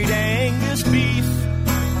married Angus beef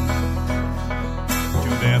to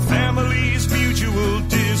their family's mutual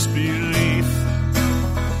disbelief.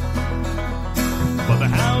 But the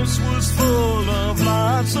house was full of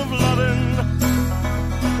lots of lovin',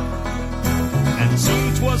 and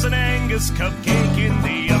soon 'twas an Angus cupcake in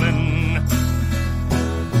the oven.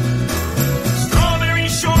 Strawberry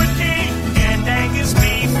shortcake and Angus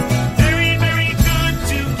beef, very, very good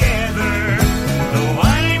together. Though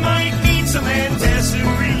I might need some antacid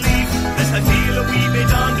relief, as I feel a wee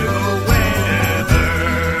bit under the weather.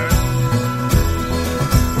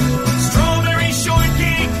 Strawberry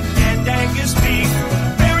shortcake and Angus beef,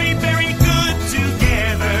 very, very good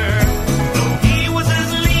together. Though he was as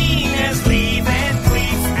lean as leaf and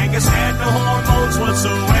queef, Angus had no hormones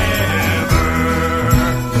whatsoever.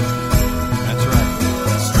 That's right.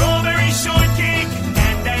 Strawberry shortcake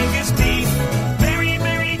and Angus beef, very,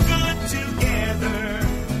 very good together.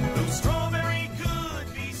 Though strawberry could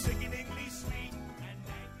be sickeningly sweet, and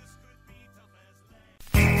Angus could be tough as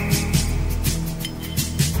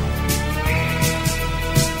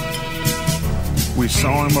lead. We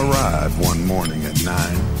saw him arrive one morning at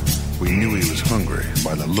 9. We knew he was hungry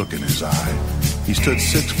by the look in his eye. He stood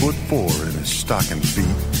 6'4" in his stocking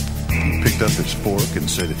feet. He picked up his fork and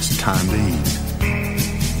said, "It's time to eat."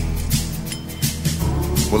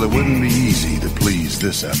 Well, it wouldn't be easy to please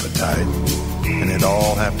this appetite, and it'd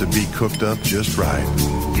all have to be cooked up just right.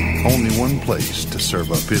 Only one place to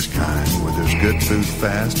serve up his kind, where there's good food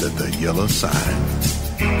fast at the yellow sign.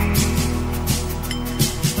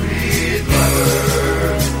 Meat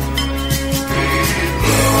lover,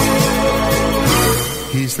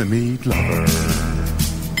 he's the meat lover.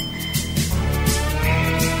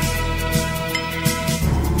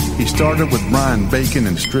 He started with brine bacon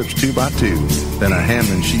and strips 2 by 2, then a ham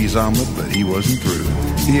and cheese omelet, but he wasn't through.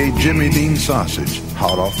 He ate Jimmy Dean sausage,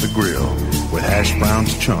 hot off the grill, with hash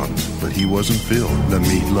browns chunked, but he wasn't filled, the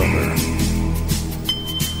meat lover.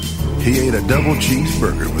 He ate a double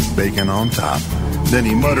cheeseburger with bacon on top. Then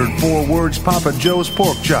he muttered 4 words, "Papa Joe's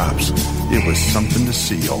pork chops." It was something to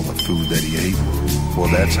see all the food that he ate. Well,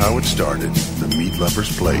 that's how it started, the meat lover's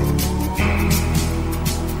plate.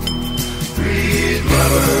 Meat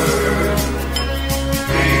lover,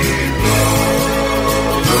 meat lover.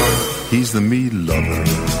 He's the meat lover.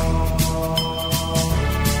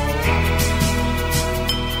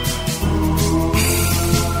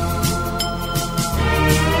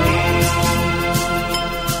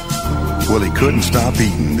 Well, he couldn't stop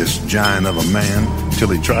eating, this giant of a man, till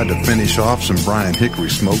he tried to finish off some Brian Hickory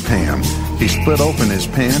smoked ham. He split open his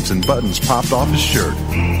pants and buttons popped off his shirt.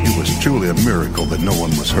 It was truly a miracle that no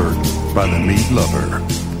one was hurt by the meat lover.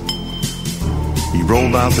 He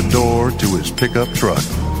rolled out the door to his pickup truck.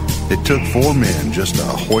 It took 4 men just to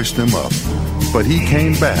hoist him up, but he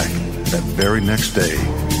came back that very next day,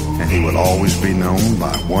 and he would always be known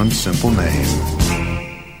by one simple name,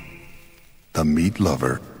 the meat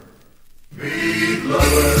lover. Meat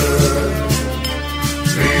lover,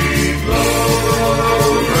 meat lover.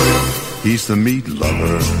 He's the meat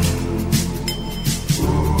lover.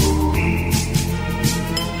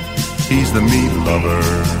 He's the meat lover.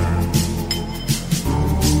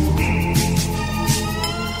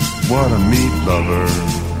 What a meat lover.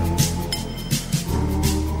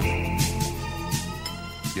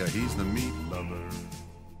 Yeah, he's the meat lover.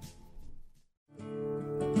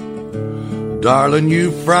 Darling,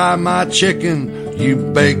 you fry my chicken, you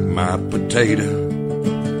bake my potato.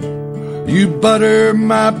 You butter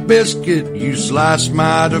my biscuit, you slice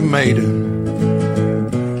my tomato.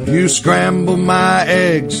 You scramble my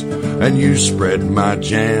eggs, and you spread my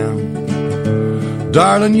jam.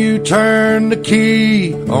 Darling, you turn the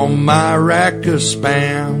key on my rack of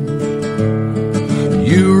Spam.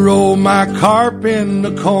 You roll my carp in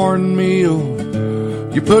the cornmeal.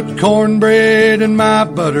 You put cornbread in my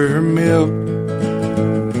buttermilk.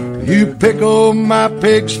 You pickle my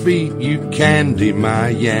pig's feet, you candy my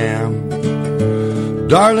yam.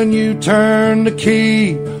 Darling, you turn the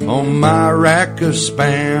key on my rack of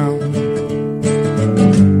Spam.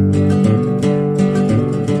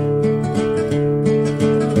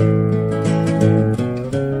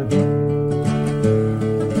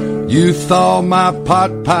 You thaw my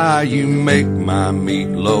pot pie, you make my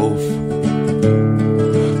meatloaf.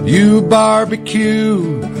 You barbecue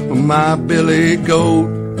my billy goat.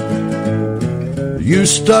 You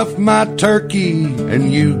stuff my turkey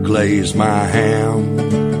and you glaze my ham.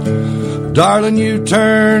 Darling, you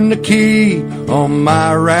turn the key on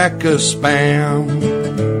my rack of spam.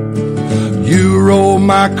 You roll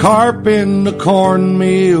my carp in the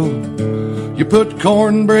cornmeal. You put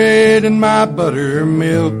cornbread in my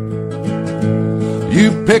buttermilk.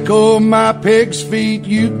 You pickle my pig's feet,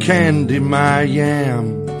 you candy my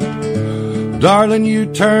yam. Darling, you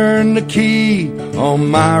turn the key on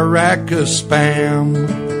my rack of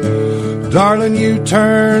spam. Darling, you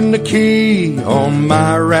turn the key on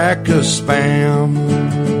my rack of spam.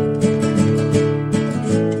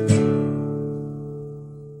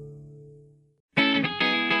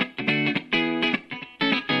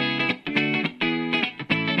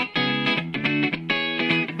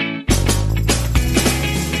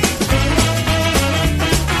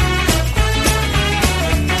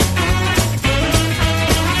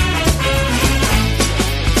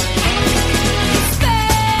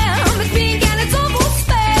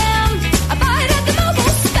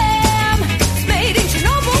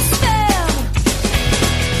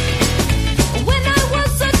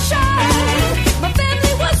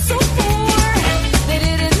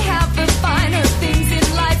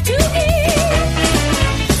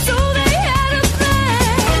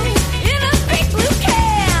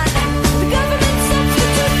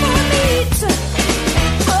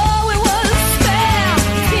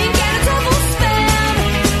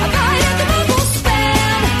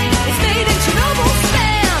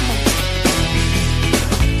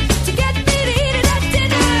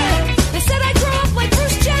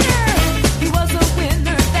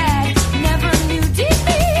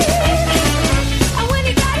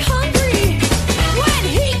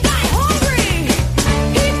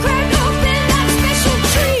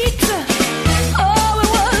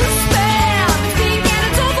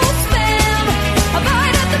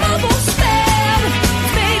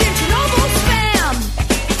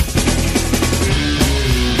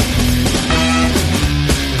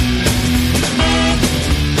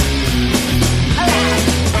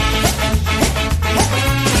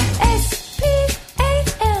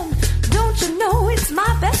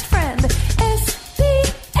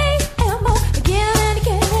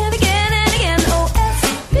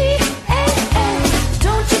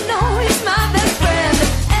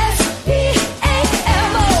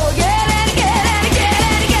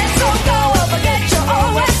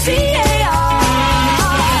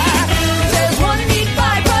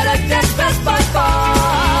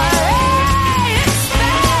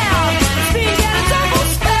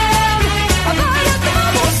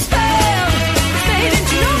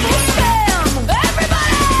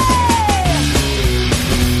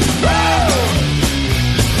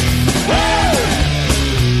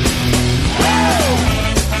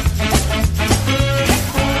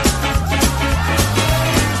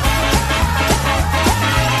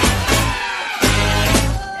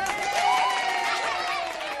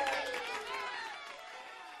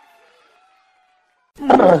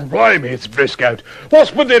 Blimey, it's Briscoe.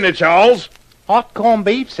 What's for dinner, Charles? Hot corned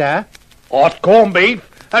beef, sir. Hot corned beef?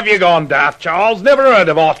 Have you gone daft, Charles? Never heard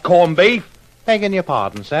of hot corned beef. Begging your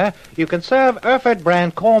pardon, sir. You can serve Hereford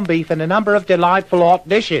brand corned beef in a number of delightful hot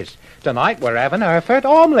dishes. Tonight we're having Hereford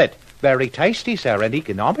omelette. Very tasty, sir, and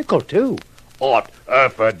economical, too. Hot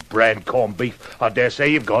Hereford brand corned beef. I dare say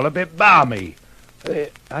you've gone a bit balmy.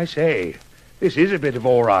 I say, this is a bit of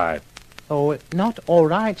all right. Oh, not all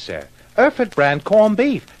right, sir. Hereford brand corned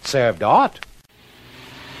beef, served hot.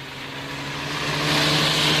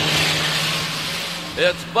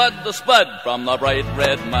 It's Bud the Spud from the bright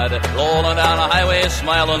red mud, rolling down a highway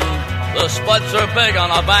smiling. The Spuds are big on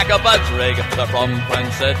the back of Bud's rig. They're from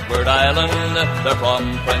Prince Edward Island. They're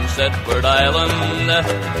from Prince Edward Island.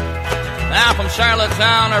 Now from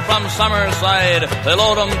Charlottetown or from Summerside, they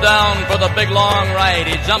load him down for the big long ride.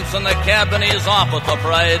 He jumps in the cab and he's off with the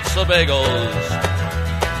pride so big old.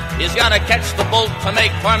 He's got to catch the boat to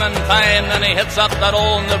make Clementine, then he hits up that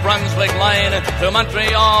old New Brunswick line. To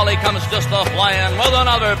Montreal he comes just a-flying with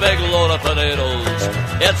another big load of potatoes.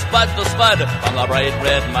 It's Bud the Spud from the bright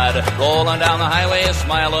red mud, rolling down the highway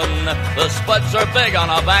smiling. The Spuds are big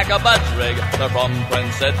on the back of Bud's rig. They're from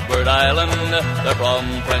Prince Edward Island. They're from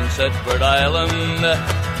Prince Edward Island.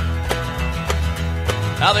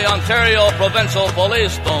 Now the Ontario Provincial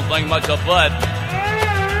Police don't think much of Bud.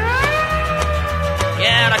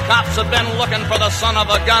 Yeah, the cops have been looking for the son of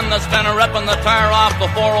a gun that's been ripping the tire off the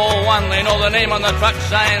 401. They know the name on the truck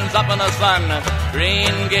shines up in the sun. Green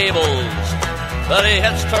Gables. But he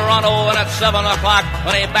hits Toronto and at 7 o'clock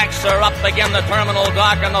when he backs her up again the terminal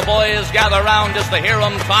dock, and the boys gather round just to hear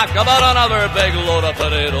him talk about another big load of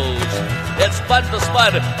potatoes. It's Bud the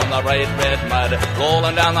Spud from the bright red mud,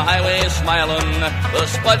 rolling down the highway smiling. The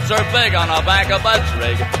Spuds are big on the back of Bud's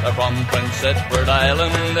rig. They're from Prince Edward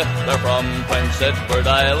Island. They're from Prince Edward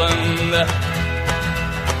Island.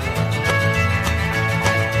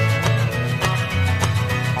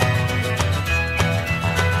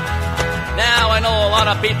 Now I know a lot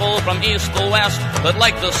of people from east to west that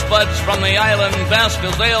like the Spuds from the island best,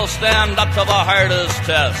 'cause they'll stand up to the hardest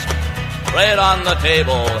test. Right on the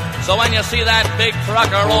table. So when you see that big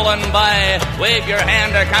trucker rolling by, wave your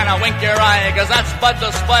hand or kind of wink your eye, 'cause that's Bud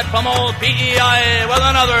the Spud from old PEI with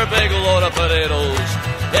another big load of potatoes.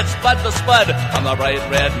 It's Bud the Spud on the bright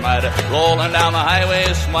red mud, rolling down the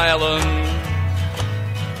highway smiling,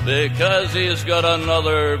 because he's got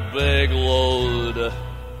another big load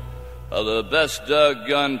of the best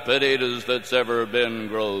doggone potatoes that's ever been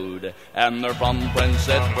growed. And they're from Prince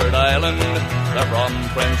Edward Island. They're from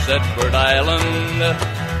Prince Edward Island.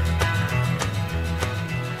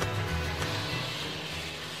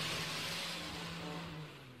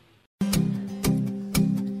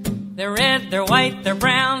 They're red, they're white, they're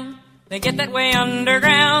brown. They get that way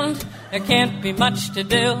underground. There can't be much to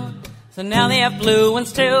do, so now they have blue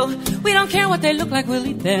ones too. We don't care what they look like, we'll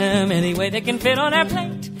eat them any way they can fit on our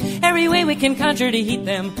plate. Every way we can conjure to heat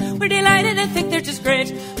them. We're delighted and think they're just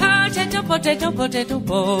great. Potato, potato, potato,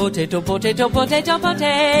 potato, potato, potato,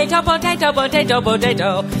 potato, potato, potato,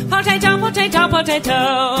 potato, potato, potato,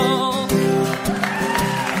 potato.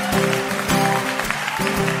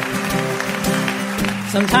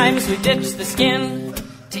 Sometimes we ditch the skin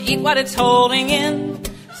to eat what it's holding in.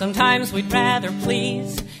 Sometimes we'd rather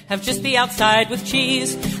please have just the outside with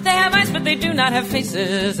cheese. They have eyes, but they do not have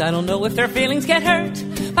faces. I don't know if their feelings get hurt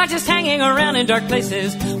by just hanging around in dark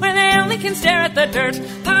places where they only can stare at the dirt.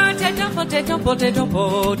 Potato, potato, potato,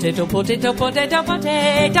 potato, potato, potato,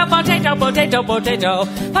 potato, potato, potato, potato,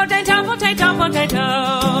 potato, potato,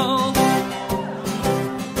 potato.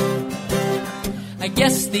 I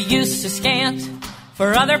guess the use is scant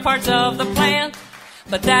for other parts of the plant,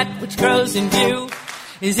 but that which grows in view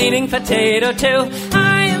is eating potato too.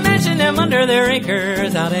 I imagine them under their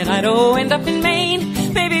acres out in Idaho and up in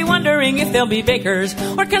Maine, maybe wondering if they'll be bakers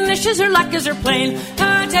or Canisius or Lackas or plain.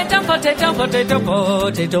 Potato, potato, potato,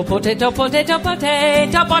 potato, potato, potato, potato,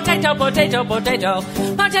 potato, potato, potato, potato,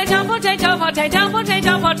 potato, potato,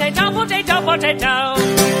 potato, potato, potato, potato.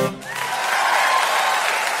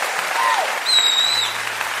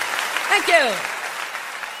 Thank you.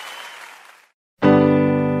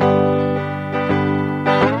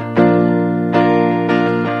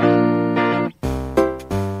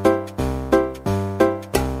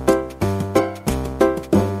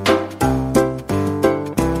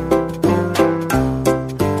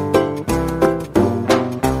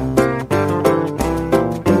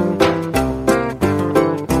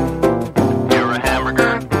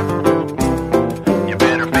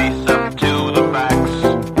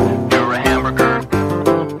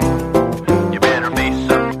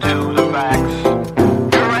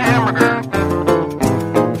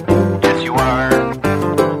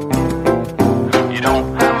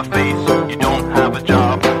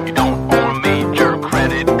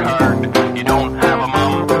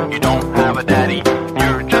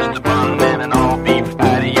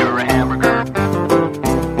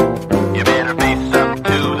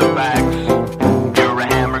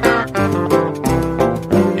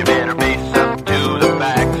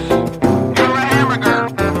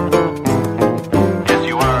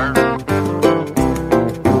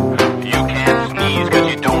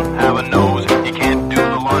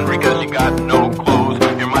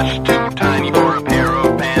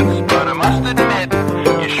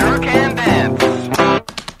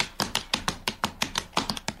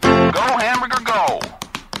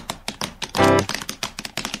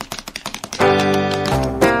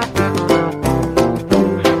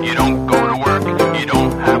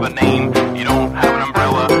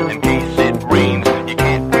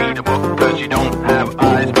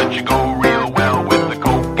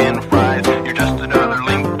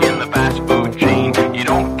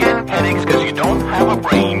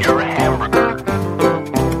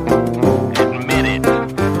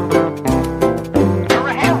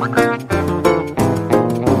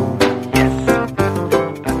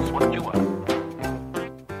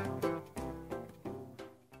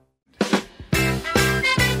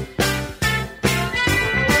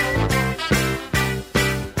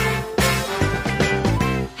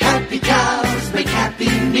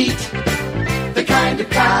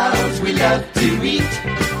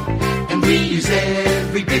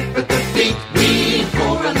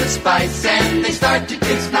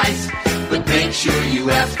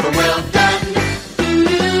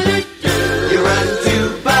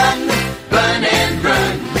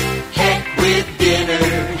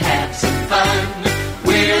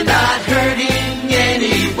 We're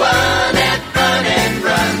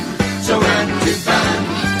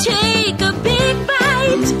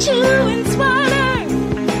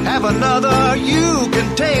another, you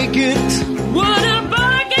can take it. What a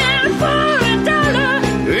bargain for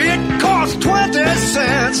 $1. It costs 20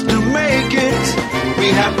 cents to make it. We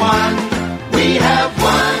have won.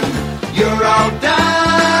 You're all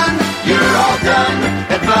done. You're all done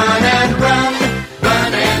at Bun and Run.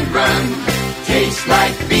 Bun and Run. Tastes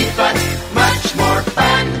like beef, but much more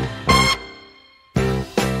fun.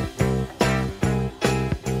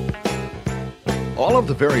 All of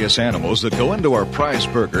the various animals that go into our prize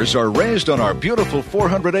burgers are raised on our beautiful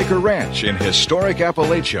 400-acre ranch in historic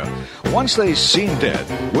Appalachia. Once they seem dead,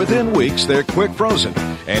 within weeks they're quick frozen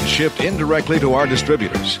and shipped indirectly to our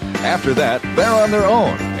distributors. After that, they're on their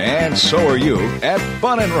own, and so are you at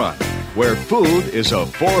Bun and Run, where food is a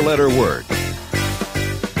 4-letter word.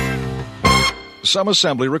 Some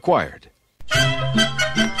assembly required.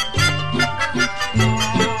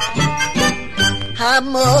 How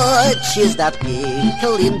much is that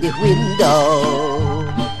pickle in the window?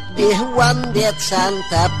 The one that's on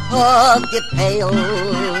top of the pail.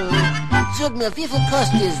 Sag mir, wie viel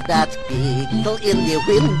cost is that pickle in the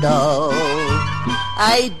window?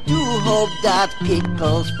 I do hope that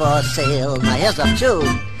pickle's for sale. Now here's a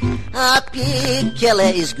tune. A pickle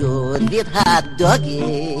is good with hot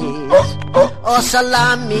doggies. Or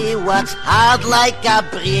salami, what's hard like a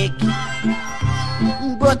brick.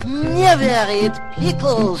 But never eat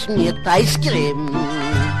pickles with ice cream,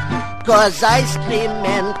 'cause ice cream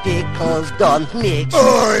and pickles don't mix.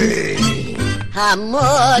 Oi! How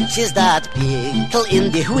much is that pickle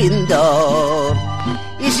in the window?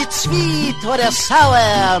 Is it sweet or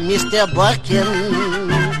sour, Mr. Borkin?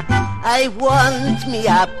 I want me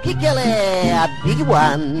a pickle, a big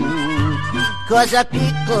one, 'cause a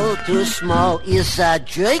pickle too small is a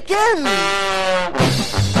jerkin.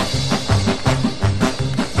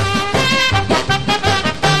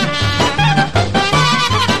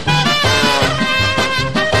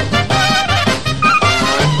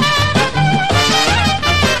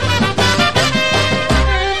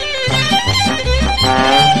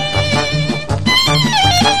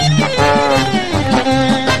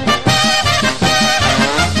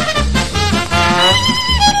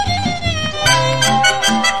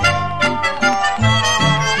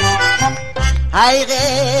 I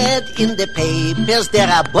read in the papers there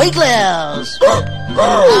are burglars.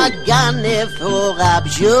 A gun for rob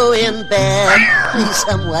you in bed. Please,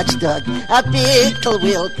 some watchdog. A pickle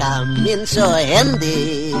will come in so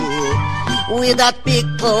handy. With that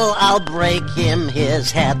pickle, I'll break him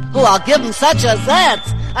his head. Oh, I'll give him such as that.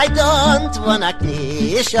 I don't wanna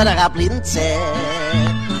knish or a blinze.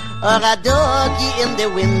 Or a doggy in the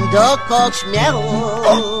window called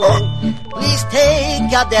Schmerl. Please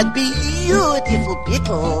take out that beautiful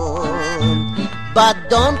pickle, but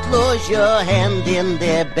don't lose your hand in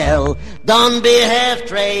the barrel. Don't be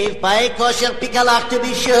half-brave by kosher pickle to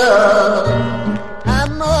be sure. How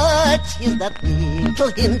much is that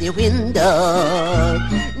pickle in the window?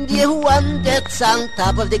 The one that's on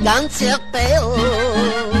top of the ganze pail.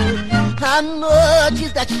 How much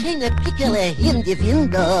is that shiny pickle in the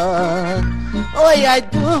window? Oh, I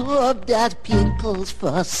do hope that pickle's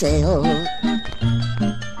for sale.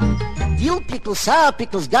 Dill pickles, sour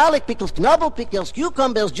pickles, garlic pickles, knobble pickles,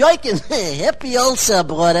 cucumbers, joykins. Happy ulcer,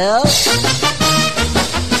 brother.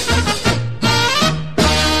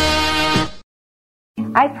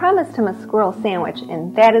 I promised him a squirrel sandwich,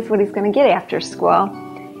 and that is what he's going to get after school.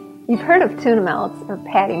 You've heard of tuna melts or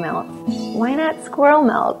patty melts. Why not squirrel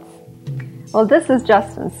melts? Well, this is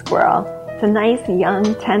Justin's squirrel. It's a nice,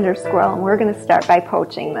 young, tender squirrel, and we're going to start by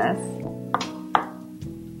poaching this.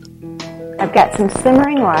 I've got some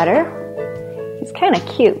simmering water. He's kind of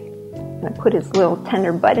cute. I'm going to put his little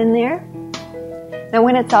tender butt in there. Now,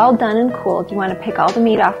 when it's all done and cooled, you want to pick all the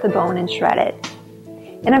meat off the bone and shred it.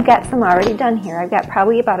 And I've got some already done here. I've got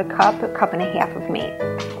probably about a cup and a half of meat.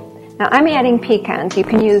 Now, I'm adding pecans. You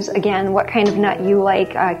can use, again, what kind of nut you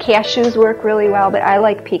like. Cashews work really well, but I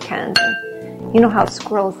like pecans. You know how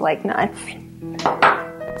squirrels like nuts.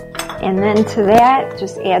 And then to that,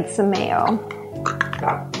 just add some mayo.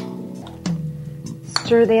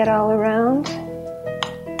 Stir that all around.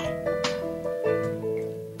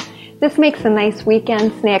 This makes a nice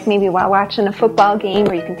weekend snack, maybe while watching a football game,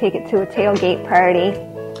 or you can take it to a tailgate party.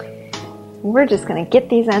 We're just going to get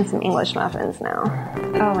these on some English muffins now.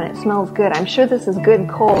 Oh, and it smells good. I'm sure this is good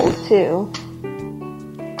cold, too.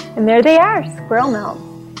 And there they are, squirrel melts.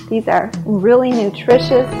 These are really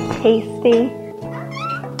nutritious, tasty,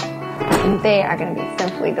 and they are going to be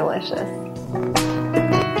simply delicious.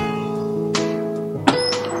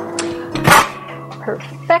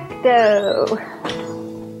 Perfecto!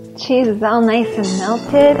 Cheese is all nice and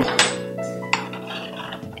melted.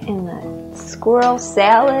 And the squirrel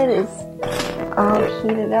salad is all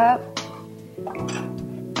heated up.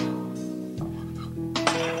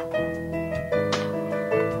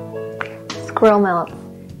 Squirrel melts.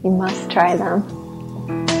 You must try them.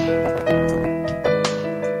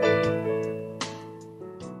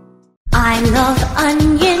 I love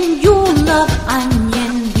onion, you love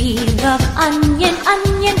onion, we love onion,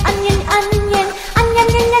 onion, onion, onion, onion, onion,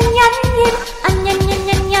 onion, onion, onion,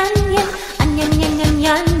 onion, onion, onion,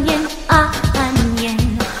 onion, onion.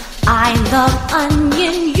 I love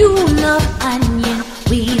onion, you love onion,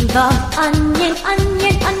 we love onion,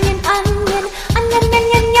 onion, onion, onion, onion,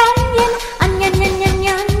 onion, onion, onion, onion,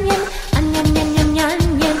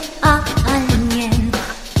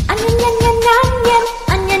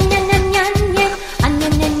 onion,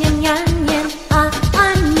 onion, onion,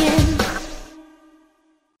 onion,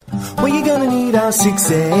 Well, you're gonna need our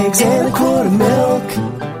 6 eggs and a quart of milk,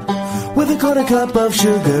 with a quarter cup of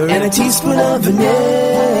sugar and a teaspoon of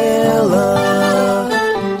vanilla.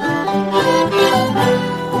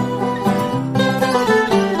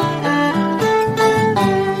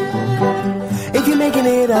 If you're making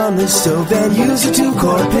it on the stove, then use a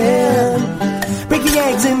 2-quart pan. Break the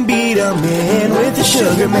eggs and beat them in with the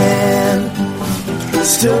sugar man.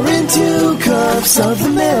 Stir in 2 cups of the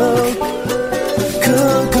milk.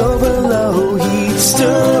 Cook over low heat,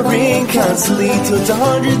 stirring constantly till it's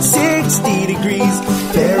 160 degrees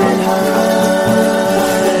Fahrenheit.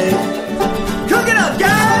 Cook it up,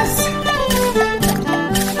 guys!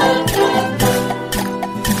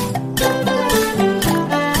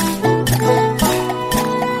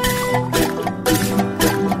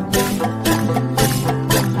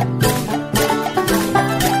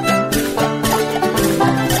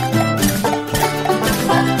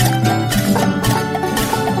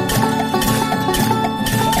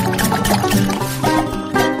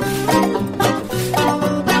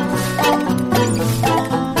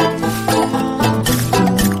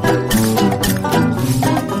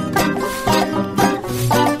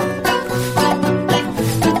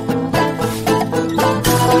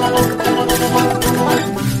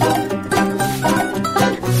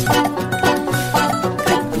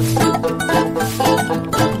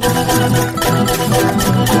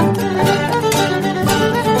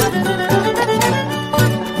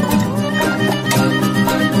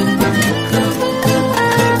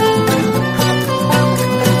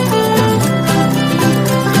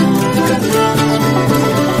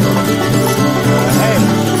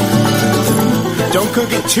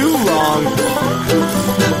 Cook it too long.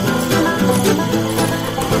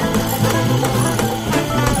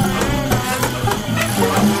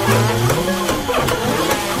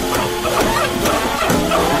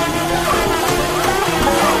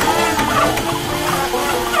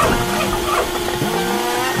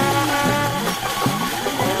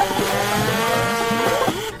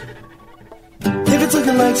 If it's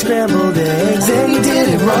looking like scrambled eggs, then you did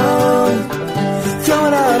it wrong. Throw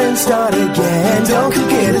it out and start again, don't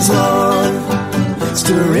cook it as long.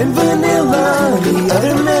 Stir in vanilla, the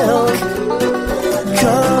other milk.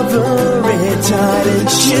 Cover it tight and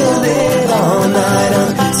chill it all night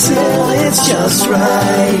until it's just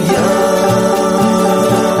right, young.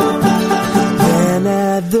 Then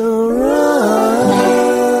add the rum.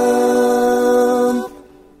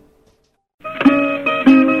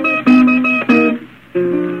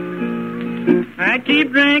 I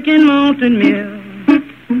keep drinking malted milk,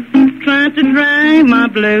 trying to drive my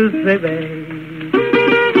blues away.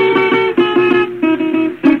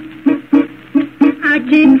 I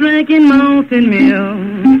keep drinking malted milk,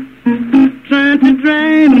 trying to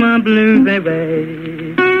drive my blues away.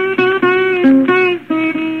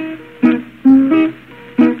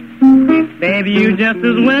 Baby, you just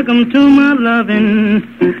as welcome to my loving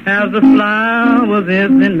as the flowers is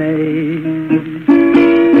in May.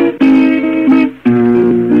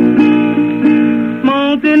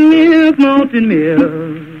 Malted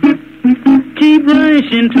milk, keep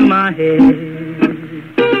rushing to my head.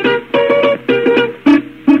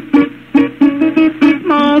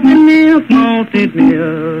 Malted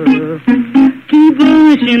milk, keep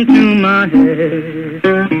rushing to my head.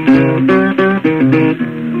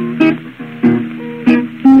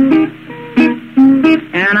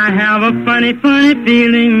 And I have a funny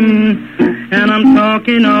feeling, and I'm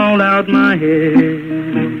talking all out my head.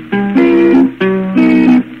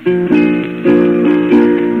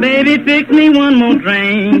 Baby, fix me one more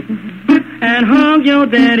drink and hug your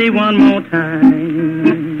daddy one more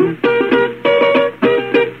time.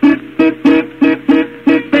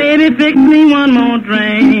 Baby, fix me one more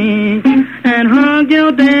drink and hug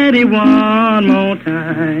your daddy one more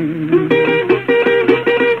time.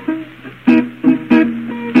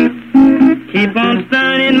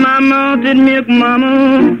 salted milk,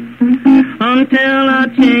 mama, until I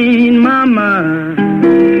change my mind.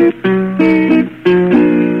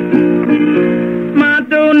 My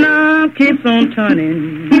doorknob keeps on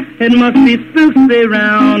turning. It must be spooks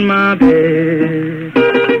around my bed.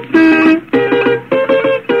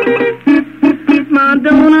 My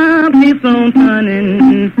doorknob keeps on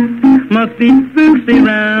turning. Must be spooks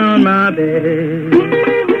around my bed.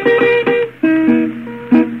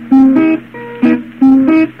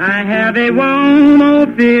 I have a warm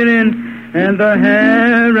old feeling and the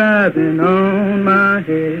hair rising on my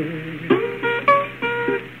head.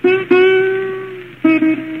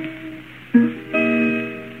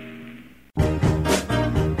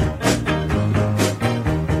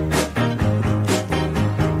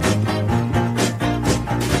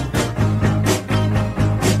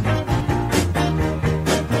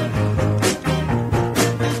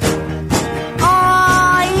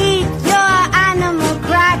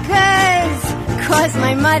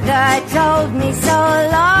 Mother told me so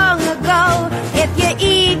long ago, if you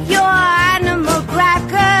eat your animal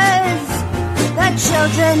crackers, the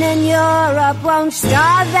children in Europe won't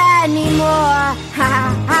starve anymore. Ha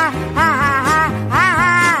ha ha ha ha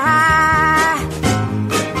ha.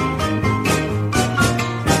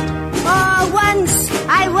 Oh, once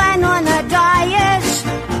I went on a diet,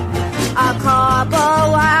 a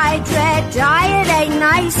carbohydrate diet ain't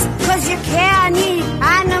nice, 'cause you can't eat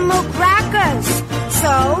animal crackers.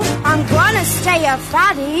 So I'm gonna stay a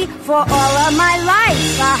fatty for all of my life.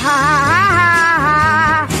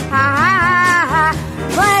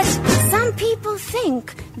 But some people think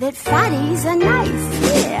that fatties are nice.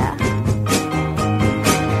 Yeah.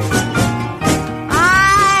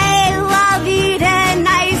 I love eating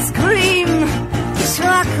ice cream,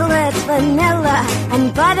 chocolate, vanilla, and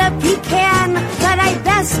butter pecan. But I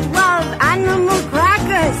best love animal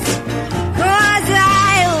crackers, 'cause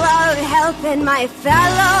I love helping my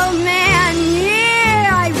fellow man.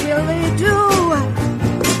 Yeah, I really do.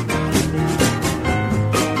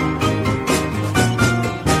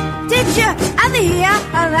 Did you ever hear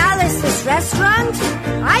of Alice's restaurant?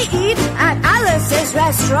 I eat at Alice's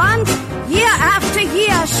restaurant. Year after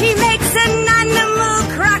year, she makes an animal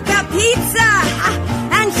cracker pizza.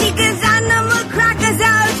 And she gives animal crackers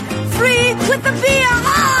out free with the beer.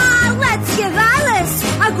 Ah, let's give Alice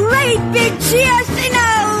a great big cheer. She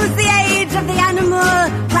knows the age of the animal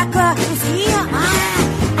cracker is here. Ah,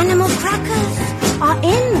 animal crackers are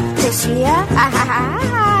in this year.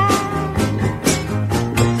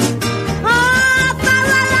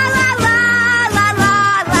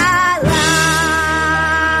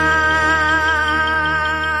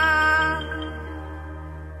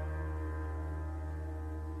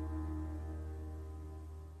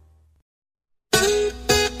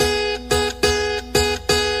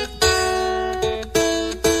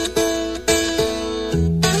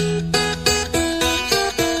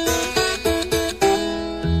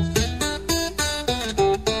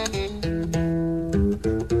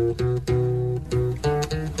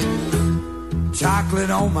 Chocolate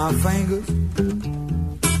on my fingers,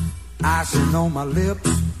 icing on my lips,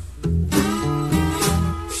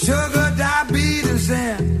 sugar, diabetes,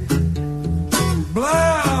 and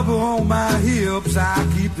blubber on my hips. I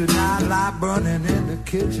keep the nightlight burning in the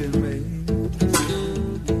kitchen, babe,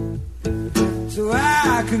 so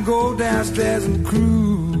I can go downstairs and cruise.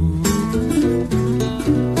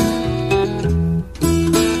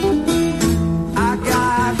 I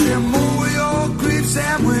got them Oreo cream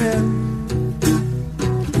sandwich,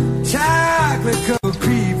 chocolate covered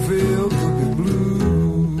cream filled cookie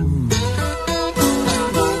blue.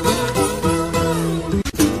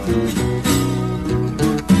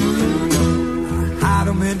 I hide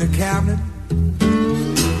them in the cabinet,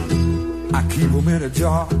 I keep them in a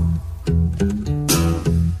jar.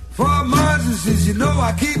 For emergencies, you know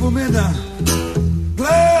I keep them in the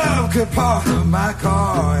glove compartment of my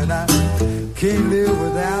car, and I can't live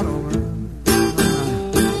without them.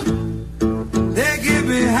 They get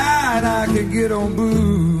me high and I can get on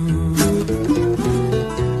booze.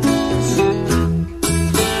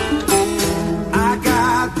 I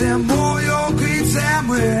got them Oreo cream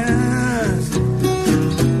sandwiches,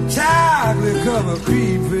 chocolate covered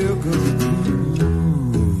cream filled cookie blue.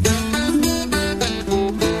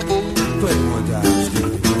 Play one time,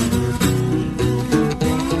 Steve.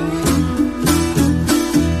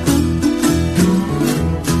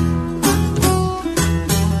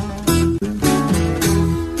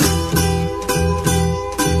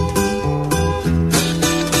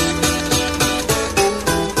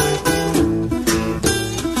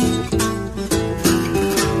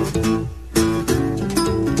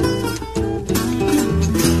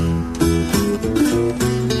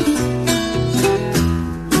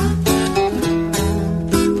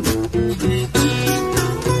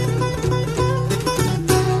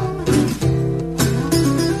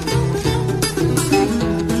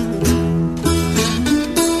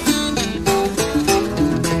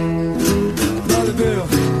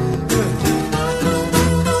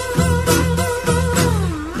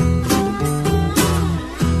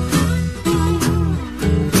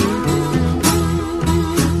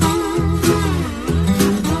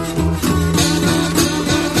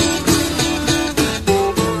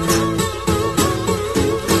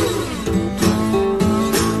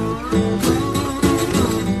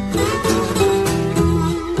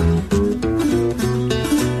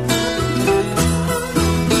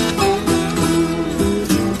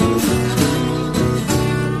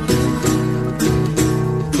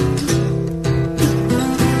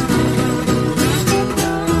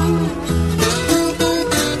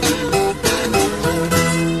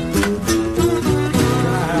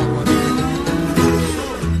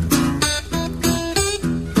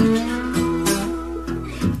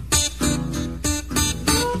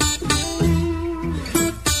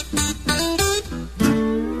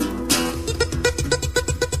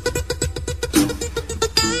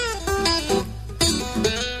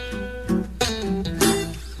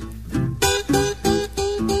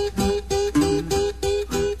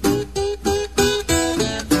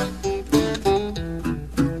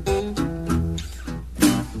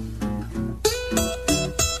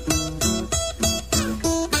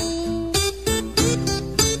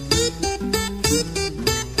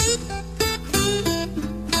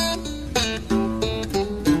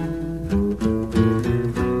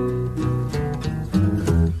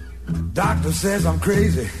 doctor says I'm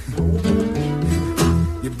crazy.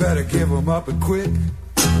 You better give him up and quit.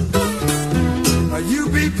 You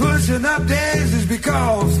be pushing up daisies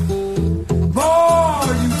because, boy,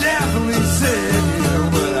 you definitely said, you know,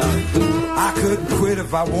 but I couldn't quit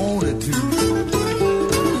if I wanted to.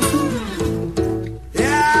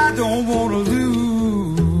 Yeah, I don't want to lose.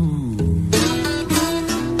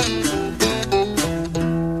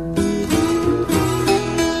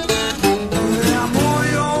 I'm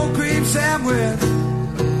on your old cream sandwich.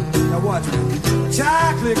 Now watch me.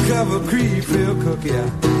 Chocolate covered cream filled cookie.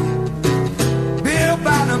 Built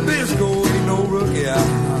by Nabisco, ain't no rookie.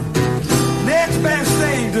 Next best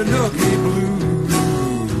thing to Nookie Blue.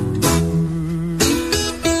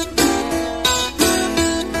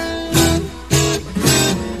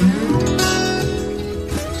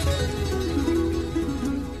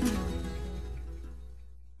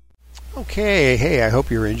 Okay, hey, I hope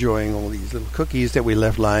you're enjoying all these little cookies that we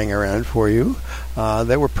left lying around for you.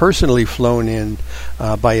 They were personally flown in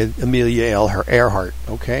by Amelia Earhart.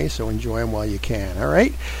 Okay, so enjoy them while you can. All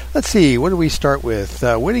right, let's see, what do we start with?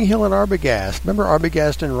 Whitting Hill and Arbogast. Remember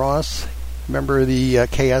Arbogast and Ross? Remember the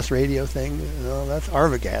Chaos Radio thing? No, that's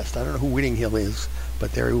Arbogast. I don't know who Whitting Hill is,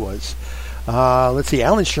 but there he was. Let's see,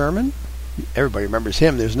 Alan Sherman. Everybody remembers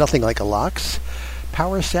him. There's Nothing Like a Lox.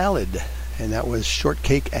 Power Salad. And that was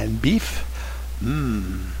Shortcake and Beef.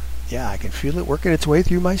 Yeah, I can feel it working its way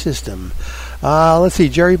through my system. Let's see,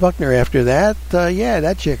 Jerry Buckner after that.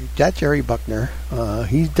 That Jerry Buckner.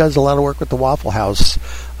 He does a lot of work with the Waffle House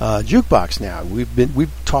jukebox now.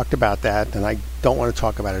 We've talked about that, and I don't want to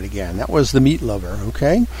talk about it again. That was the Meat Lover,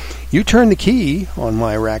 okay? You Turn the Key on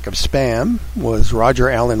my rack of spam was Roger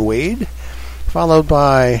Allen Wade, followed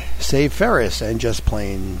by Save Ferris and Just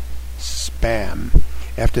Plain Spam.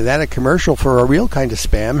 After that, a commercial for a real kind of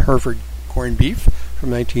spam, Hereford Corned Beef,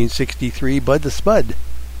 from 1963, Bud the Spud.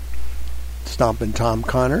 Stompin' Tom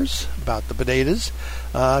Connors, about the potatoes.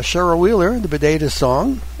 Cheryl Wheeler, the Potatoes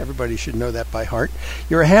song. Everybody should know that by heart.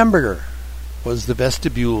 Your Hamburger was the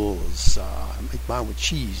Vestibules. Make mine with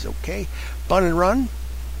cheese, okay? Bun and Run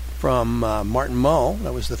from Martin Mull.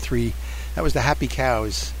 That was the Happy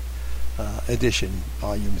Cows edition,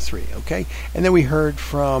 volume 3, okay? And then we heard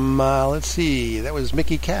from, let's see, that was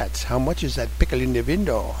Mickey Katz. How much is that pickle in the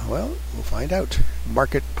window? Well, we'll find out.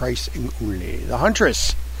 Market price only. The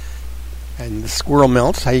Huntress and the Squirrel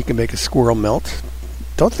Melt, how you can make a squirrel melt.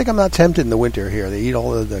 Don't think I'm not tempted in the winter here. They eat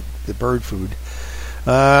all of the bird food.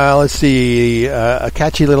 Let's see, a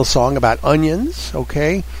catchy little song about onions,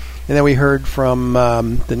 okay? And then we heard from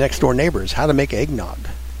the Next Door Neighbors, how to make eggnog.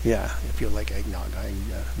 Yeah, if you like eggnog,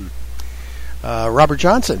 Robert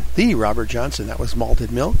Johnson, that was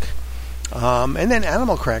Malted Milk. And then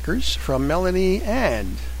Animal Crackers from Melanie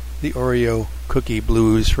and the Oreo Cookie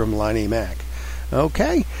Blues from Lonnie Mac.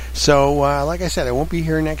 Okay, so like I said, I won't be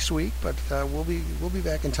here next week, but we'll be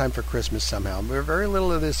back in time for Christmas somehow. Very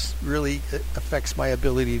little of this really affects my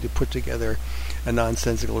ability to put together a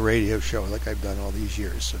nonsensical radio show like I've done all these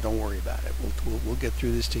years, so don't worry about it. We'll get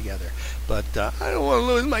through this together. But I don't want to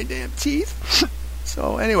lose my damn teeth.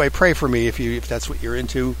 So anyway, pray for me if that's what you're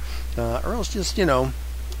into, or else just throw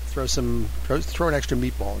an extra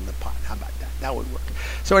meatball in the pot. How about that? That would work.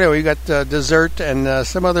 So anyway, we got dessert and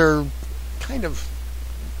some other kind of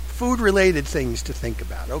food-related things to think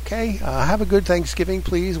about. Okay, have a good Thanksgiving,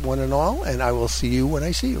 please, one and all, and I will see you when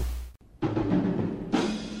I see you.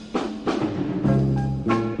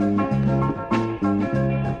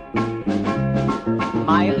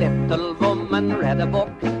 My little woman read a book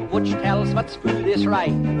which tells what food is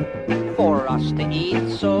right for us to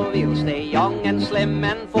eat, so we'll stay young and slim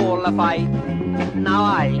and full of fight. Now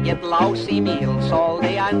I get lousy meals all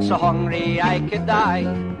day, I'm so hungry I could die.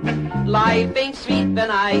 Life ain't sweet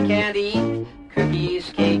when I can't eat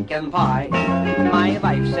cookies, cake and pie. My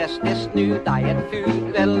wife says this new diet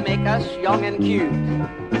food will make us young and cute.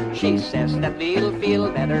 She says that we'll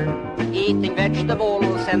feel better eating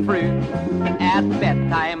vegetables and fruit. At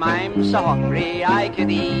bedtime I'm so hungry I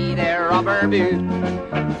could eat a rubber boot.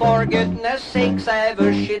 For goodness sakes, I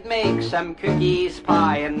wish she'd make some cookies,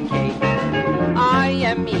 pie and cake. I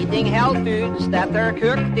am eating health foods that are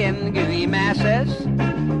cooked in gooey masses.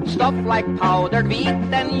 Stuff like powdered wheat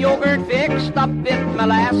and yogurt fixed up with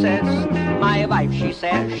molasses. My wife, she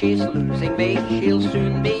says she's losing weight, she'll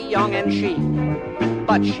soon be young and chic.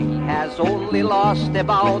 But she has only lost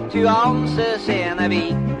about 2 ounces in a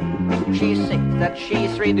week. She thinks that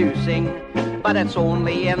she's reducing, but it's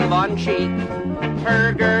only in one cheek.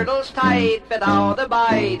 Her girdle's tight without a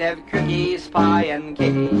bite of cookies, pie and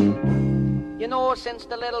cake. You know, since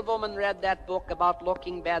the little woman read that book about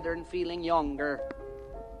looking better and feeling younger,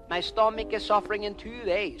 my stomach is suffering in 2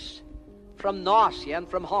 ways. from nausea and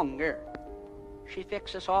from hunger. She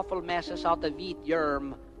fixes awful messes out of wheat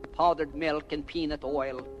germ, powdered milk, and peanut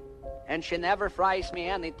oil. And she never fries me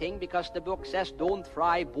anything because the book says don't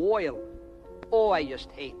fry, boil. Oh, I just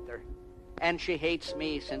hate her. And she hates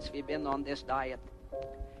me since we've been on this diet.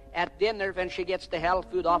 At dinner, when she gets the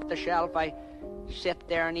health food off the shelf, I sit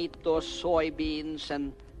there and eat those soybeans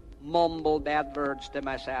and mumble bad words to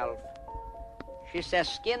myself. She says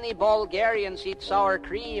skinny Bulgarians eat sour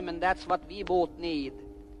cream, and that's what we both need.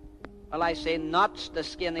 Well, I say nuts to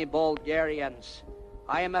skinny Bulgarians.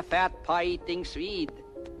 I am a fat pie-eating Swede.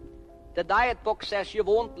 The diet book says you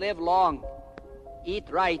won't live long. Eat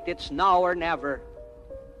right, it's now or never.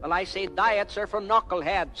 Well, I say diets are for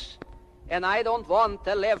knuckleheads, and I don't want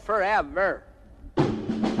to live forever.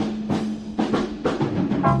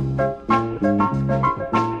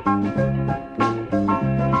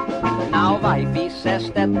 Now wifey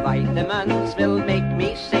says that vitamins will make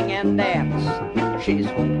me sing and dance. She's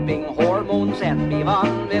hoping hormones and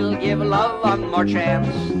B1 will give love one more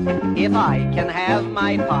chance. If I can have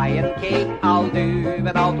my pie and cake, I'll do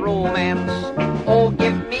without romance. Oh,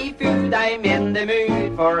 give me food, I'm in the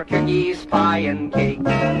mood for cookies, pie and cake.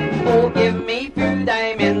 Oh, give me food,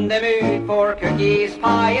 I'm in the mood for cookies,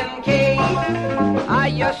 pie and cake.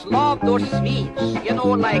 I just love those sweets, you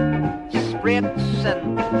know, like Spritz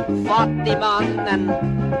and Fattiman and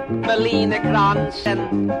Berliner Kranz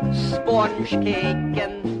and sponge cake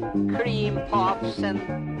and cream puffs and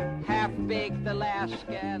half-baked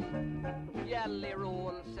Alaska and jelly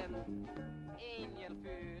rolls and angel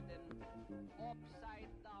food and upside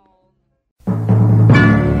down.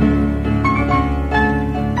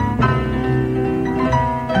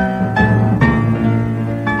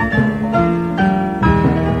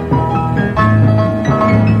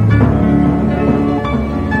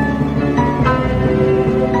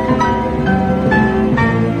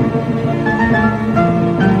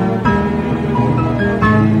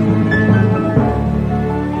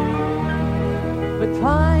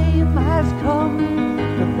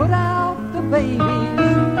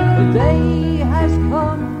 The day has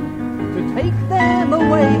come to take them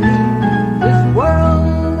away. This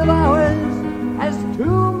world of ours has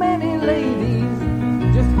too many ladies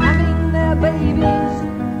just having their babies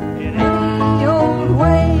in any old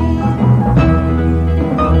way.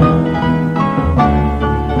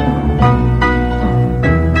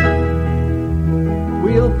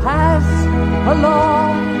 We'll pass a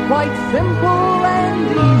law quite simple and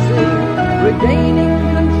easy, regaining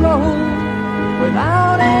control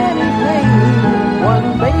without any pain. One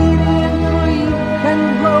baby in three can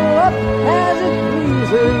grow up as it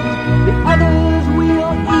pleases. The others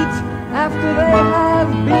we'll eat after they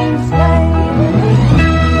have been slain.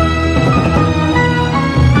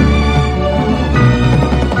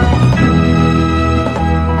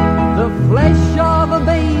 The flesh of a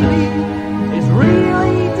baby is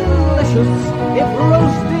really delicious if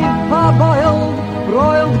roasted, parboiled,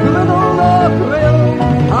 broiled, griddled or grilled.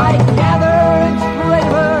 I gather its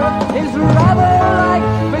flavor is rather like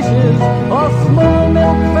fishes or small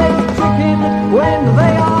milk-fed chicken when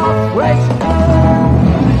they are fresh killed.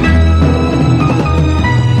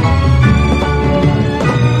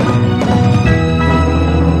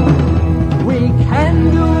 We can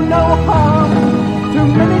do no harm to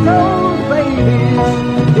minute-old babies.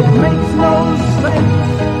 It makes no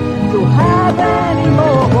sense to have any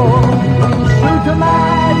more. Shoot a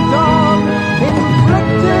mad dog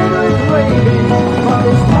inflicted with rabies, but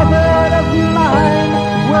this method of mine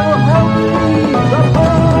will help leave the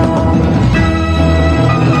bone.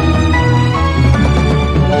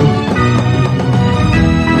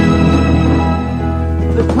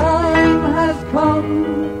 The time has come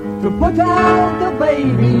to put out the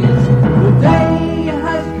babies. The day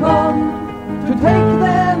has come to take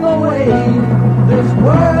them away. This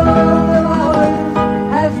world of ours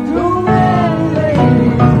has too many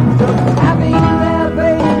ladies just having their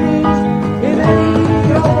babies in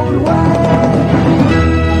any old way.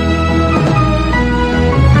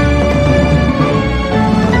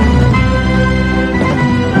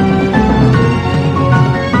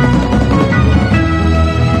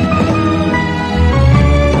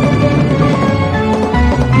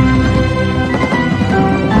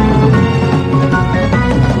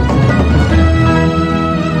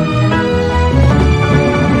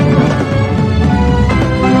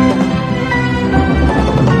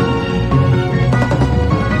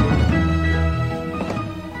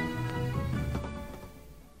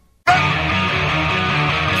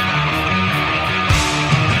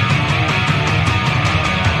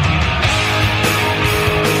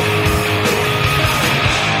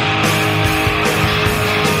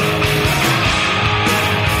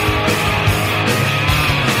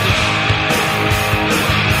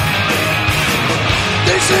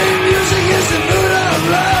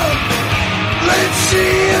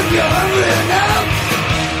 see if you're hungry enough.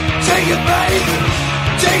 Take a bite,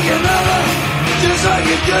 take another, just like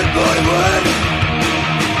a good boy would.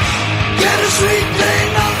 Get a sweet thing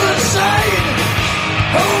on the side,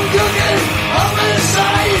 home cooking on the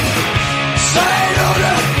side. Side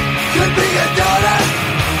order, could be a daughter,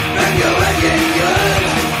 and you're looking good.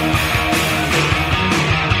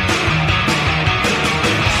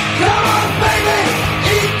 Come on, baby,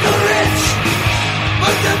 eat the rich,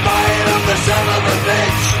 but the bite on the son of a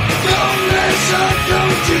bitch. Don't listen,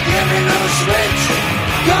 don't you give me no switch.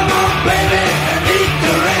 Come on, baby, and eat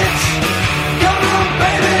the rich. Come on,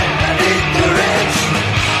 baby, and eat the rich.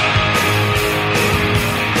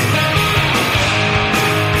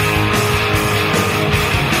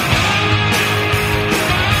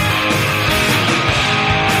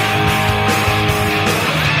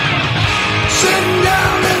 Sitting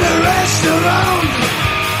down in a restaurant,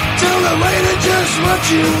 tell the waiter just what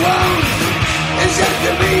you want. Is that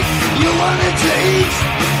the meat you wanted to eat?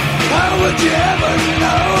 How would you ever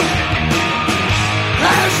know?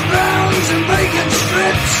 Hash browns and bacon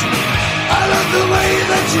strips, I love the way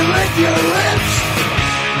that you lick your lips.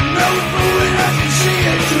 No fooling, I can see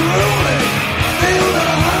it drooling, feel the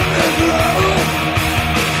hunger grow.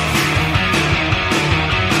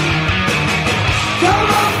 Come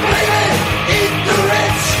on, baby, eat the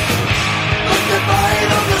rich, put the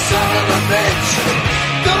bite on the son of a bitch.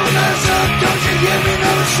 Don't mess up, don't you give me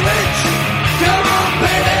no switch. Come on,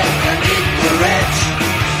 baby, and eat the rich.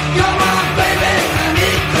 Come on, baby, and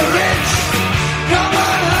eat the rich. Come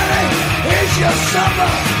on, honey, here's your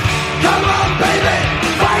supper. Come on, baby,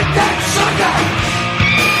 fight that sucker.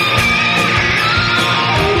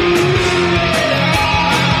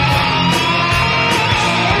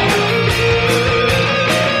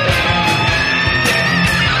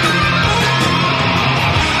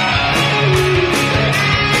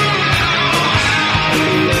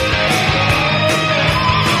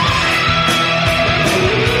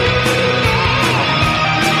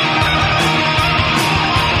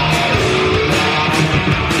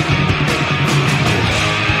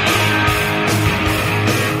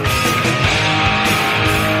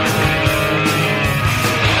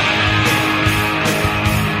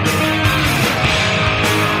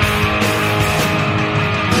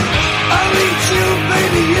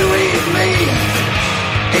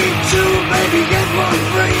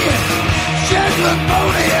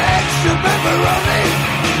 Pony, extra pepperoni,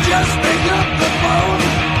 just pick up the phone.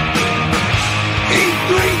 Eat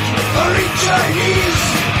Greek or eat Chinese,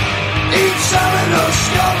 eat salad or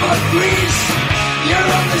scallop grease. You're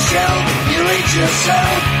on the shelf, you eat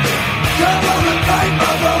yourself. Come on and bite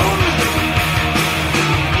my bone.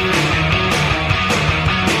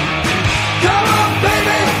 Come on,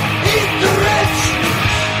 baby, eat the rich.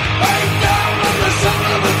 Bite down on the son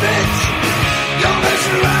of a bitch. Don't mess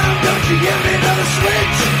around, don't you give me no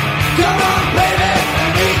switch. Come on, baby,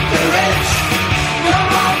 and eat the rich.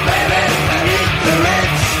 Come on, baby, and eat the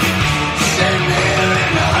rich. Sitting here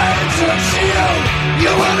in a high tuxedo,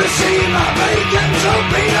 you wanna see my bacon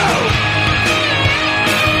torpedo.